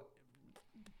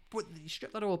 but you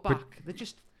strip that all back, they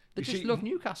just love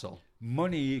Newcastle.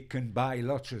 Money can buy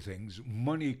lots of things.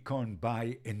 Money can't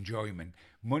buy enjoyment.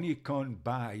 Money can't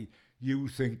buy you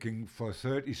thinking for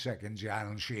 30 seconds you're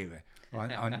Alan Shearer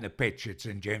on the pitch at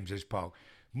St James's Park.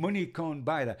 Money can't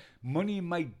buy that. Money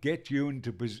might get you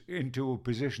into a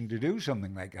position to do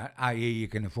something like that, i.e. you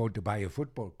can afford to buy a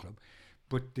football club.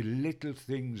 But the little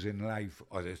things in life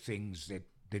are the things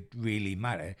that really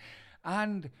matter.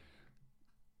 And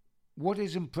what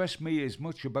has impressed me as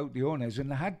much about the owners,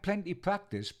 and they had plenty of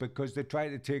practice because they tried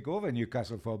to take over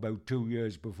Newcastle for about 2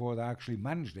 years before they actually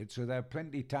managed it, so they had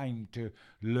plenty of time to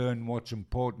learn what's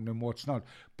important and what's not.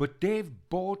 But they've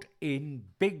bought in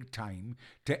big time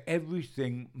to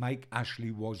everything Mike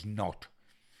Ashley was not.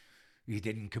 He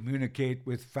didn't communicate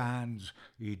with fans.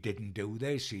 He didn't do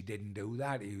this. He didn't do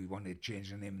that. He wanted to change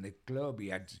the name of the club. He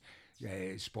had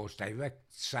Sports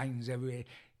Direct signs everywhere.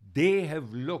 They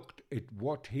have looked at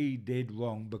what he did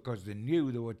wrong because they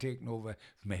knew they were taking over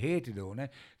from a hated owner.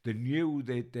 They knew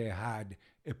that they had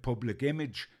a public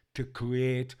image to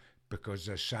create because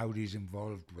there's Saudis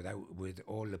involved with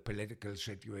all the political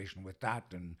situation with that,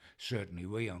 and certainly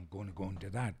we aren't going to go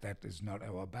into that. That is not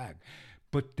our bag.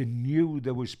 But they knew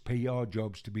there was PR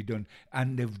jobs to be done,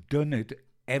 and they've done it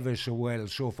ever so well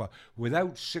so far,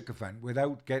 without sycophant,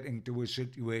 without getting to a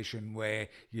situation where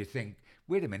you think,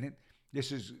 wait a minute,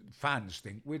 fans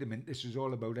think, wait a minute, this is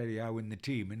all about Eddie Howe and the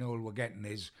team, and all we're getting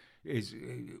is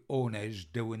owners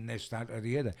doing this, that, or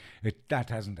the other. That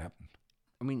hasn't happened.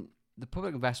 I mean, the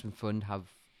Public Investment Fund have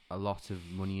a lot of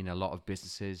money in a lot of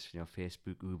businesses,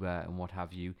 Facebook, Uber, and what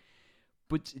have you.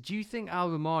 But do you think Al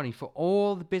Romani, for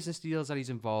all the business deals that he's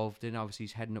involved in, obviously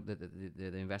he's heading up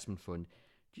the investment fund,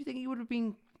 do you think he would have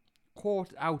been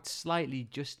caught out slightly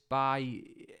just by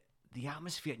the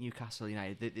atmosphere at Newcastle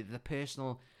United, the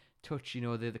personal touch,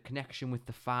 the connection with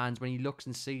the fans, when he looks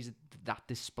and sees that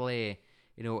display,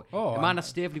 Amanda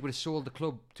Staveley would have sold the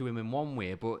club to him in one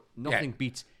way, but nothing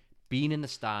beats being in the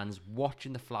stands,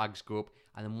 watching the flags go up,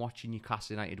 and then watching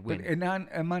Newcastle United win. But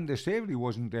Amanda Staveley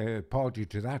wasn't party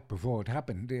to that before it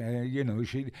happened.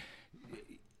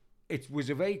 It was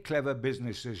a very clever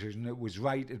business decision. It was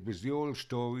right. It was the old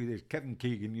story that Kevin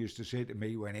Keegan used to say to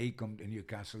me when he come to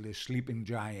Newcastle, this sleeping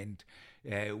giant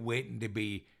waiting to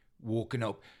be woken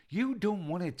up. You don't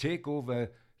want to take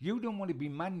over. You don't want to be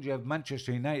manager of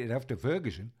Manchester United after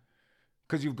Ferguson,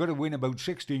 because you've got to win about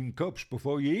 16 cups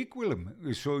before you equal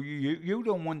them. So you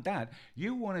don't want that.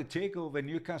 You want to take over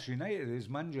Newcastle United as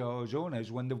manager or as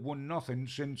owners when they've won nothing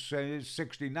since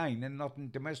 69 and nothing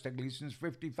domestically since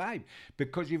 55,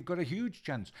 because you've got a huge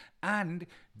chance. And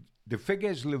the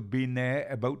figures have been there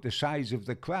about the size of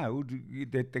the crowd,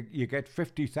 that you get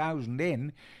 50,000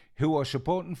 in who are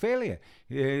supporting failure.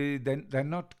 They're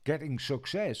not getting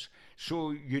success.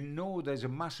 So there's a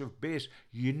massive base.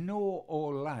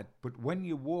 All that. But when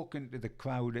you walk into the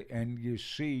crowd and you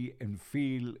see and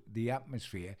feel the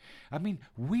atmosphere, I mean,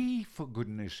 for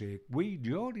goodness sake, we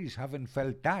Geordies haven't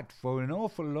felt that for an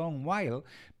awful long while,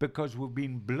 because we've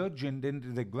been bludgeoned into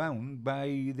the ground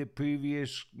by the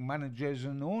previous managers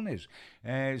and owners.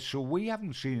 So we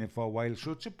haven't seen it for a while.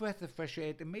 So it's a breath of fresh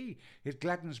air to me. It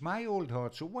gladdens my old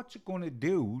heart. So what's it going to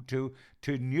do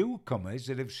to newcomers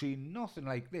that have seen nothing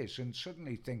like this and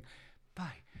suddenly think,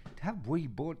 "By, have we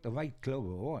bought the right club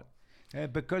or what?"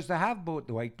 Because they have bought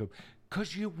the right club.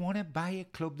 Because you want to buy a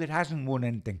club that hasn't won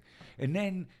anything, and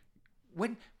then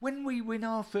when we win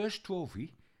our first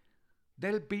trophy,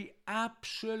 there'll be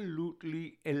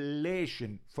absolutely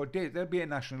elation for days. There'll be a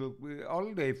national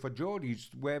holiday for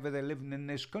Geordies wherever they're living in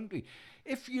this country.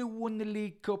 If you won the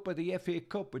League Cup or the FA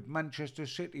Cup with Manchester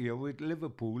City or with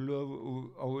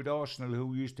Liverpool or with Arsenal,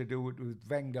 who used to do it with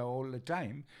Wenger all the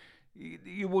time,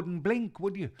 you wouldn't blink,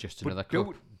 would you? Just another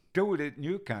cup. Do it at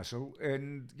Newcastle,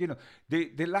 and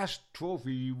the last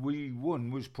trophy we won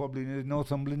was probably the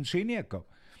Northumberland Senior Cup.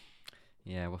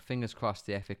 Yeah, well, fingers crossed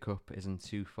the FA Cup isn't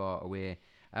too far away.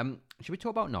 Should we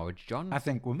talk about Norwich, John? I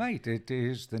think we might. It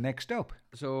is the next up.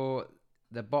 So,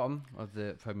 the bottom of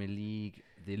the Premier League,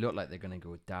 they look like they're going to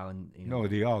go down. No,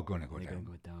 they are going to go They're down. going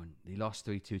to go down. They lost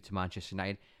 3-2 to Manchester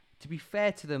United. To be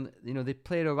fair to them, they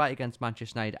played all right against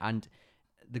Manchester United, and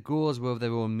the goals were of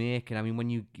their own making. I mean,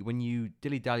 when you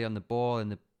dilly-dally on the ball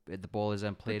and the ball is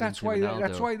then played But into Ronaldo.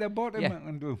 That's why they're bottom.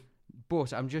 Yeah.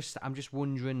 But I'm just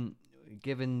wondering,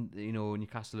 given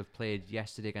Newcastle have played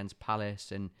yesterday against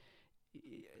Palace, and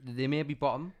they may be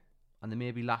bottom and they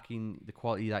may be lacking the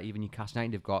quality that even Newcastle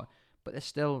United have got, but they've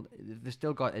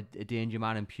still got a danger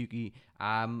man in Pukki.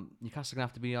 Newcastle gonna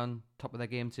have to be on top of their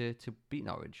game to beat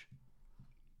Norwich,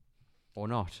 or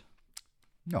not?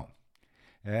 No.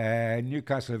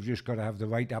 Newcastle have just got to have the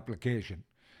right application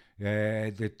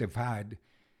that they've had.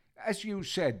 As you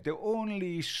said, the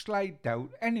only slight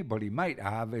doubt anybody might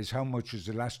have is how much is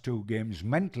the last two games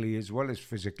mentally as well as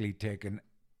physically taken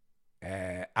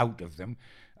out of them.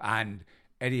 And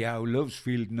Eddie Howe loves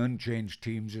fielding unchanged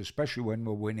teams, especially when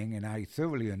we're winning, and I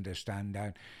thoroughly understand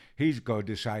that. He's got to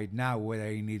decide now whether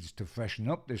he needs to freshen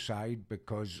up the side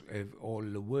because of all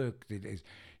the work that is,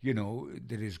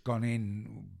 that has gone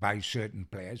in by certain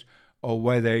players, or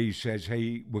whether he says,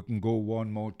 hey, we can go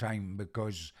one more time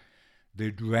because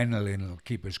the adrenaline will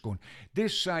keep us going.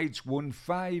 This side's won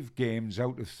 5 games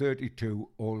out of 32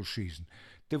 all season.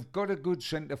 They've got a good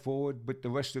centre forward, but the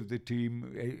rest of the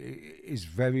team is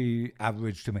very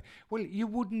average to me. Well, you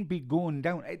wouldn't be going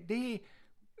down. They,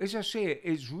 as I say,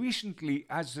 as recently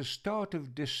as the start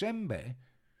of December,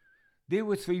 they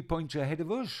were 3 points ahead of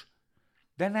us.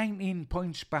 They're 19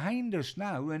 points behind us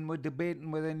now, and we're debating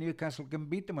whether Newcastle can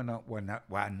beat them or not. Well,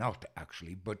 not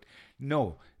actually, but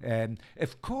no.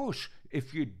 Of course,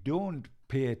 if you don't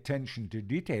pay attention to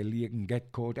detail, you can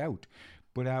get caught out.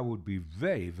 But I would be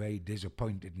very, very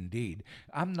disappointed indeed.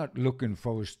 I'm not looking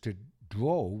for us to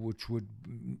draw, which would,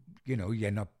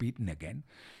 you're not beaten again.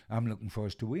 I'm looking for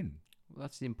us to win. Well,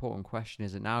 that's the important question,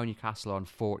 is it? Now Newcastle are on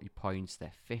 40 points.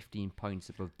 They're 15 points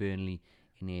above Burnley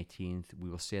in 18th. We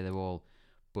will say they're all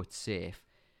but safe.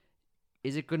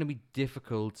 Is it going to be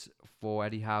difficult for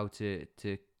Eddie Howe to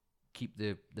keep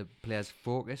the players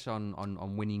focused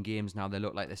on winning games now they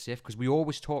look like they're safe? Because we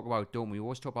always talk about, don't we? We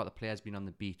always talk about the players being on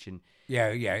the beach. And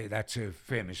yeah, that's a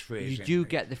famous phrase. You do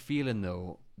get the feeling,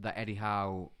 though, that Eddie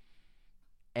Howe,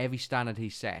 every standard he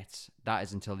sets, that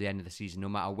is until the end of the season, no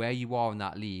matter where you are in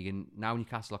that league. And now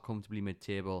Newcastle are comfortably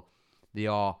mid-table. They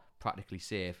are practically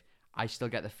safe. I still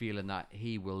get the feeling that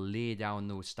he will lay down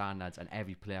those standards and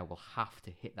every player will have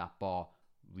to hit that bar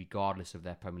regardless of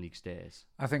their Premier League status.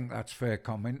 I think that's a fair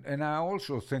comment. And I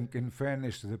also think, in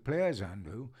fairness to the players,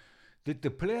 Andrew, that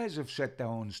the players have set their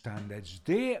own standards.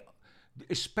 They,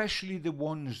 especially the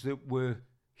ones that were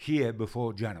here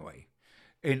before January,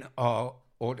 and are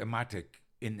automatic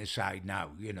in the side now.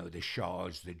 The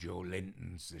Shaws, the Joe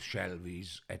Lintons, the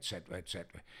Shelbys, etc.,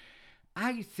 etc.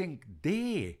 I think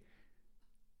they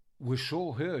were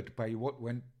so hurt by what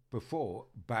went before,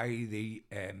 by the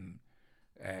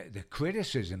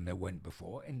criticism that went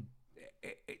before, and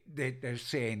they're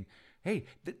saying, hey,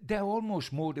 they're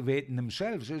almost motivating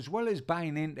themselves as well as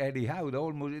buying into Eddie Howe.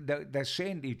 They're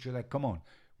saying to each other, come on,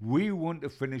 we want to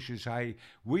finish as high,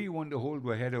 we want to hold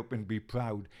our head up and be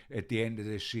proud at the end of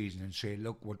this season and say,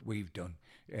 look what we've done.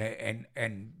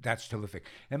 And that's terrific.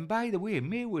 And by the way,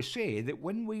 may we say that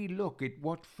when we look at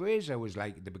what Fraser was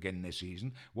like at the beginning of the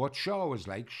season, what Shaw was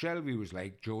like, Shelby was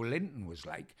like, Joe Linton was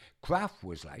like, Kraft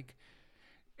was like,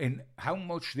 and how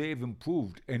much they've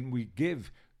improved, and we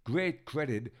give great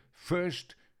credit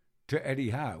first to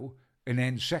Eddie Howe and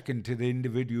then second to the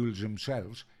individuals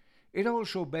themselves, it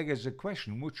also beggars a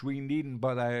question, which we needn't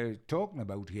bother talking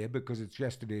about here because it's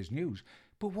yesterday's news,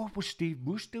 but what was Steve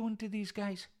Bruce doing to these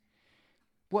guys?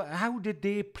 Well, how did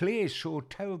they play so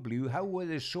terribly? How were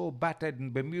they so battered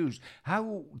and bemused?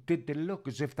 How did they look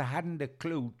as if they hadn't a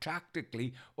clue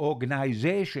tactically,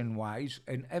 organisation-wise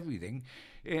and everything?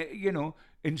 You know,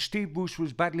 and Steve Bruce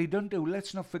was badly done to.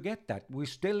 Let's not forget that. We're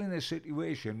still in a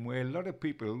situation where a lot of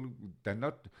people, they're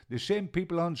not, the same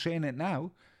people aren't saying it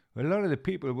now. A lot of the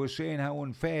people were saying how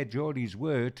unfair Geordies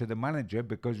were to the manager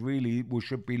because really we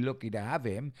should be lucky to have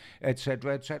him,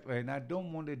 etc., etc. And I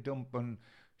don't want to dump on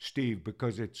Steve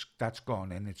because that's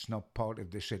gone and it's not part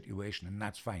of the situation, and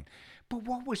that's fine. But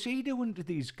what was he doing to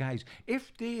these guys?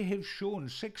 If they have shown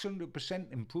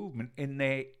 600% improvement in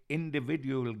their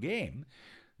individual game,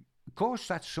 of course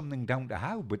that's something down to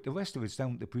Howe, but the rest of it's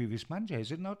down to the previous manager,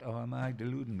 is it not? Or am I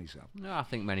deluding myself? No, I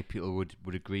think many people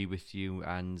would agree with you,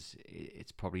 and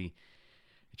it's probably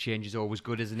change is always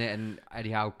good, isn't it? And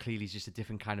Eddie Howe clearly is just a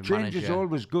different kind of manager. Change is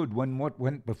always good when what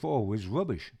went before was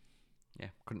rubbish.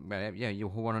 Yeah, you're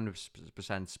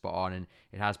 100% spot on, and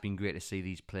it has been great to see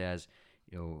these players,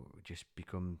 just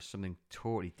become something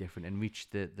totally different and reach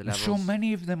the levels. So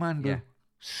many of them, Andrew. Yeah.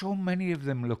 So many of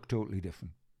them look totally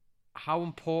different. How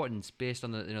important, based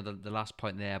on the last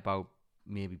point there about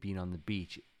maybe being on the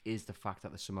beach, is the fact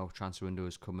that the summer transfer window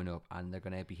is coming up and they're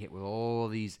going to be hit with all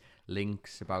these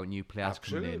links about new players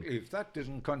coming in? Absolutely. If that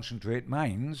doesn't concentrate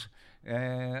minds,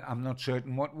 I'm not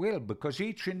certain what will, because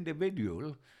each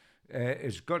individual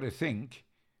has got to think,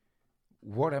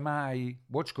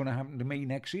 what's going to happen to me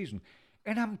next season?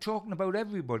 And I'm talking about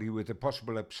everybody, with the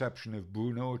possible exception of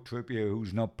Bruno, Trippier,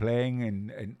 who's not playing,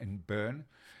 and Byrne.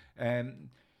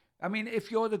 I mean, if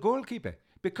you're the goalkeeper,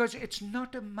 because it's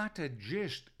not a matter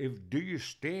just of do you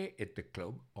stay at the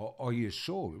club or are you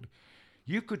sold.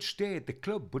 You could stay at the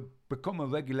club but become a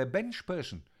regular bench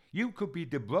person. You could be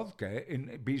Dubrovka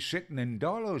and be sitting in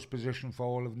Darlow's position for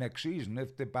all of next season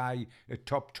if they buy a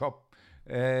top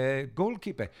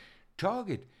goalkeeper.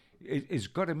 Target is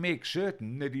got to make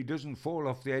certain that he doesn't fall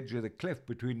off the edge of the cliff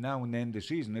between now and the end of the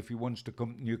season if he wants to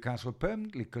come to Newcastle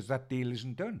permanently, because that deal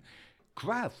isn't done.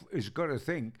 Kraft has got to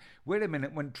think, wait a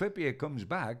minute, when Trippier comes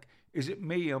back, is it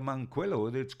me or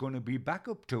Manquillo that's going to be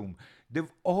backup to him?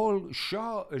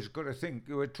 Shaw has got to think,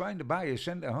 we're trying to buy a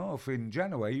centre-half in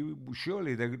January,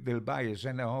 surely they'll buy a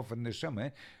centre-half in the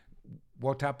summer.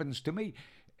 What happens to me?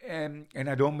 And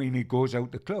I don't mean he goes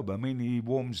out the club, I mean he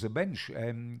warms the bench.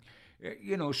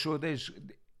 So there's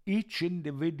each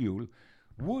individual.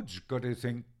 Wood's got to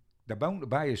think, they're bound to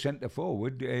buy a centre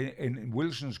forward, and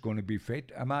Wilson's going to be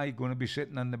fit. Am I going to be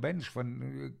sitting on the bench for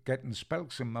getting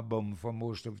spelks in my bum for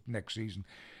most of next season?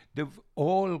 They've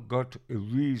all got a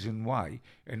reason why,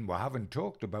 and we haven't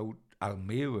talked about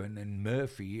Almiron and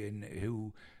Murphy, and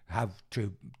who have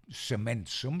to cement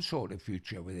some sort of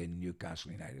future within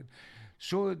Newcastle United.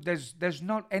 So there's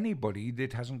not anybody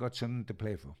that hasn't got something to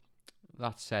play for.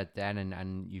 That said then,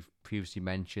 and you've previously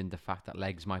mentioned the fact that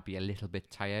legs might be a little bit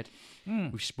tired.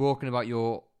 We've spoken about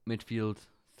your midfield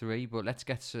three, but let's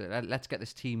get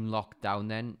this team locked down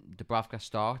then. Dubravka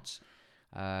starts.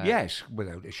 Yes,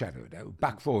 without a shadow of a doubt.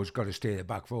 Back four's got to stay the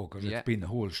back four, because it's been the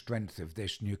whole strength of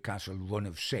this Newcastle run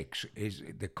of 6. Is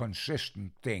the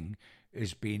consistent thing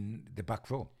has been the back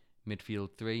four. Midfield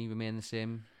three remain the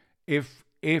same? If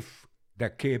they're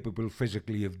capable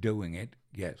physically of doing it,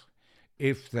 yes.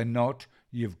 If they're not,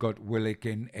 you've got Willock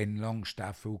and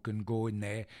Longstaff who can go in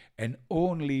there, and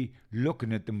only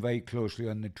looking at them very closely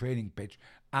on the training pitch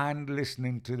and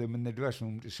listening to them in the dressing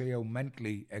room to see how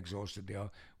mentally exhausted they are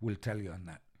will tell you on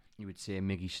that. You would say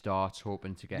Miggy starts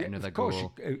hoping to get another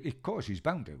goal. Of course, he's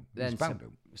bound to. Then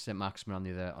St. Maximin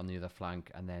on the other flank,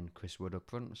 and then Chris Wood up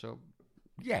front. So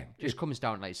yeah, just comes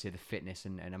down, like you say, the fitness,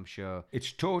 and I'm sure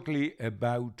it's totally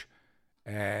about.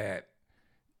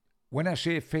 When I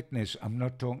say fitness, I'm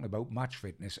not talking about match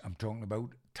fitness. I'm talking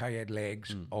about tired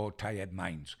legs or tired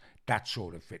minds. That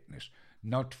sort of fitness.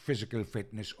 Not physical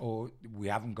fitness, or we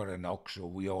haven't got a knock, so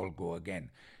we all go again.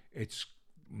 It's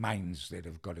minds that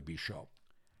have got to be sharp.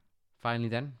 Finally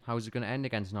then, how is it going to end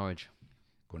against Norwich?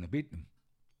 Going to beat them.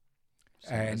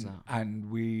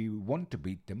 And we want to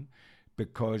beat them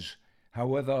because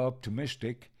however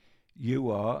optimistic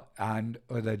you are and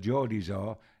other Geordies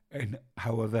are, and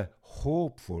however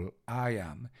hopeful I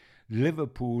am,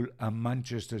 Liverpool and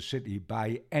Manchester City,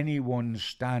 by anyone's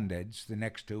standards, the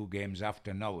next 2 games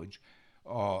after Norwich,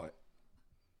 are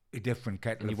a different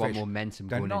kettle of fish. You want momentum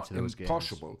going into those games. They're not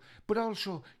impossible. But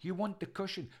also, you want the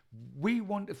cushion. We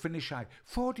want to finish high.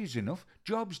 40's enough.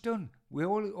 Job's done. We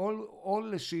all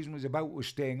this season was about was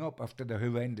staying up after the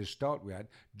horrendous start we had.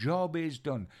 Job is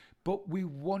done. But we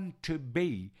want to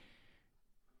be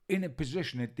in a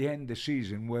position at the end of the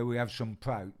season where we have some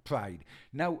pride.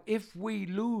 Now, if we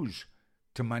lose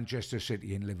to Manchester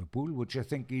City and Liverpool, which I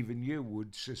think even you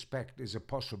would suspect is a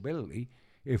possibility,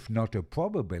 if not a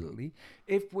probability.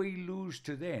 If we lose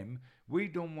to them, we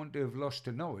don't want to have lost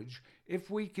to Norwich. If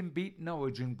we can beat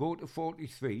Norwich and go to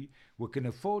 43, we can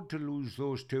afford to lose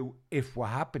those two if we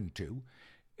happen to.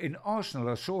 And Arsenal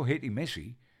are so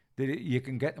hitty-missy that you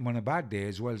can get them on a bad day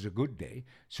as well as a good day,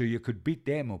 so you could beat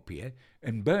them up here,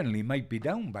 and Burnley might be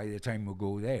down by the time we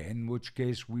go there, in which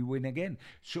case we win again.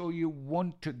 So you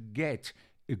want to get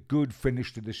a good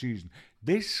finish to the season.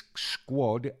 This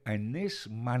squad and this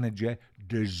manager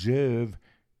deserve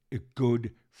a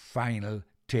good final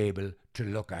table to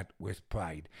look at with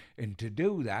pride. And to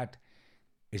do that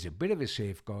is a bit of a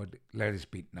safeguard. Let us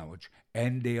beat Norwich,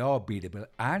 and they are beatable,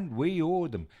 and we owe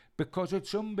them, because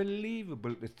it's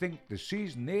unbelievable to think the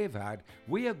season they've had,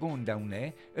 we are going down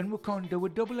there and we can't do a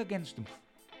double against them,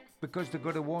 because they've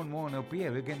got a 1-1 up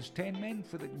here against 10 men.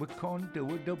 We can't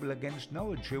do a double against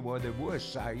Norwich, who are the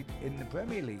worst side in the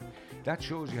Premier League. That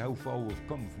shows you how far we've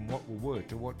come from what we were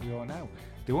to what we are now.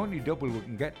 The only double we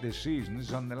can get this season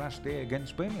is on the last day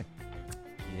against Burnley.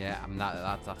 Yeah, I mean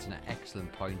that's an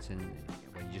excellent point. And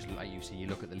when you just, like you see, you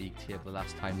look at the league table the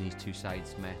last time these two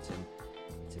sides met, and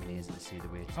it's amazing to see the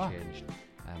way it's changed.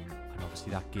 And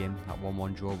obviously that game, that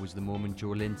 1-1 draw, was the moment Joe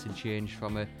Linton changed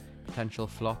from a potential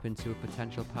flop into a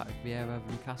potential Patrick Vieira of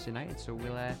Newcastle United. So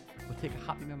we'll take a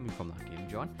happy memory from that game,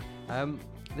 John.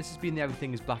 This has been the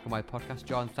Everything is Black and White podcast.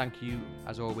 John, thank you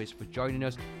as always for joining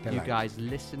us. You guys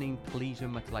listening, please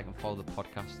remember to like and follow the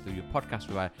podcast through your podcast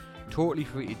provider. Totally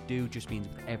free to do. Just means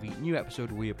with every new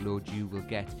episode we upload, you will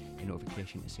get a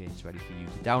notification to say it's ready for you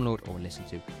to download or listen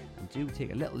to. And do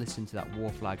take a little listen to that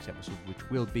War Flags episode, which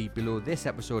will be below this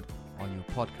episode on your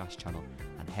podcast channel.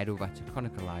 And head over to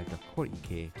chroniclelive.co.uk to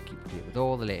keep up to date with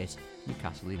all the latest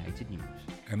Newcastle United news.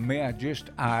 And may I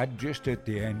just add, just at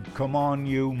the end, come on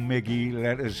you Miggy,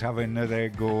 let us have another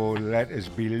go, let us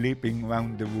be leaping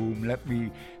round the room, let me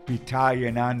be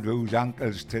tying Andrew's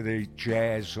ankles to the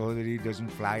chairs so that he doesn't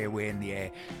fly away in the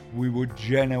air. We would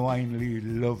genuinely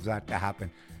love that to happen.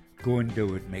 Go and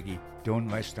do it, Miggy. Don't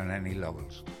rest on any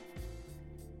laurels.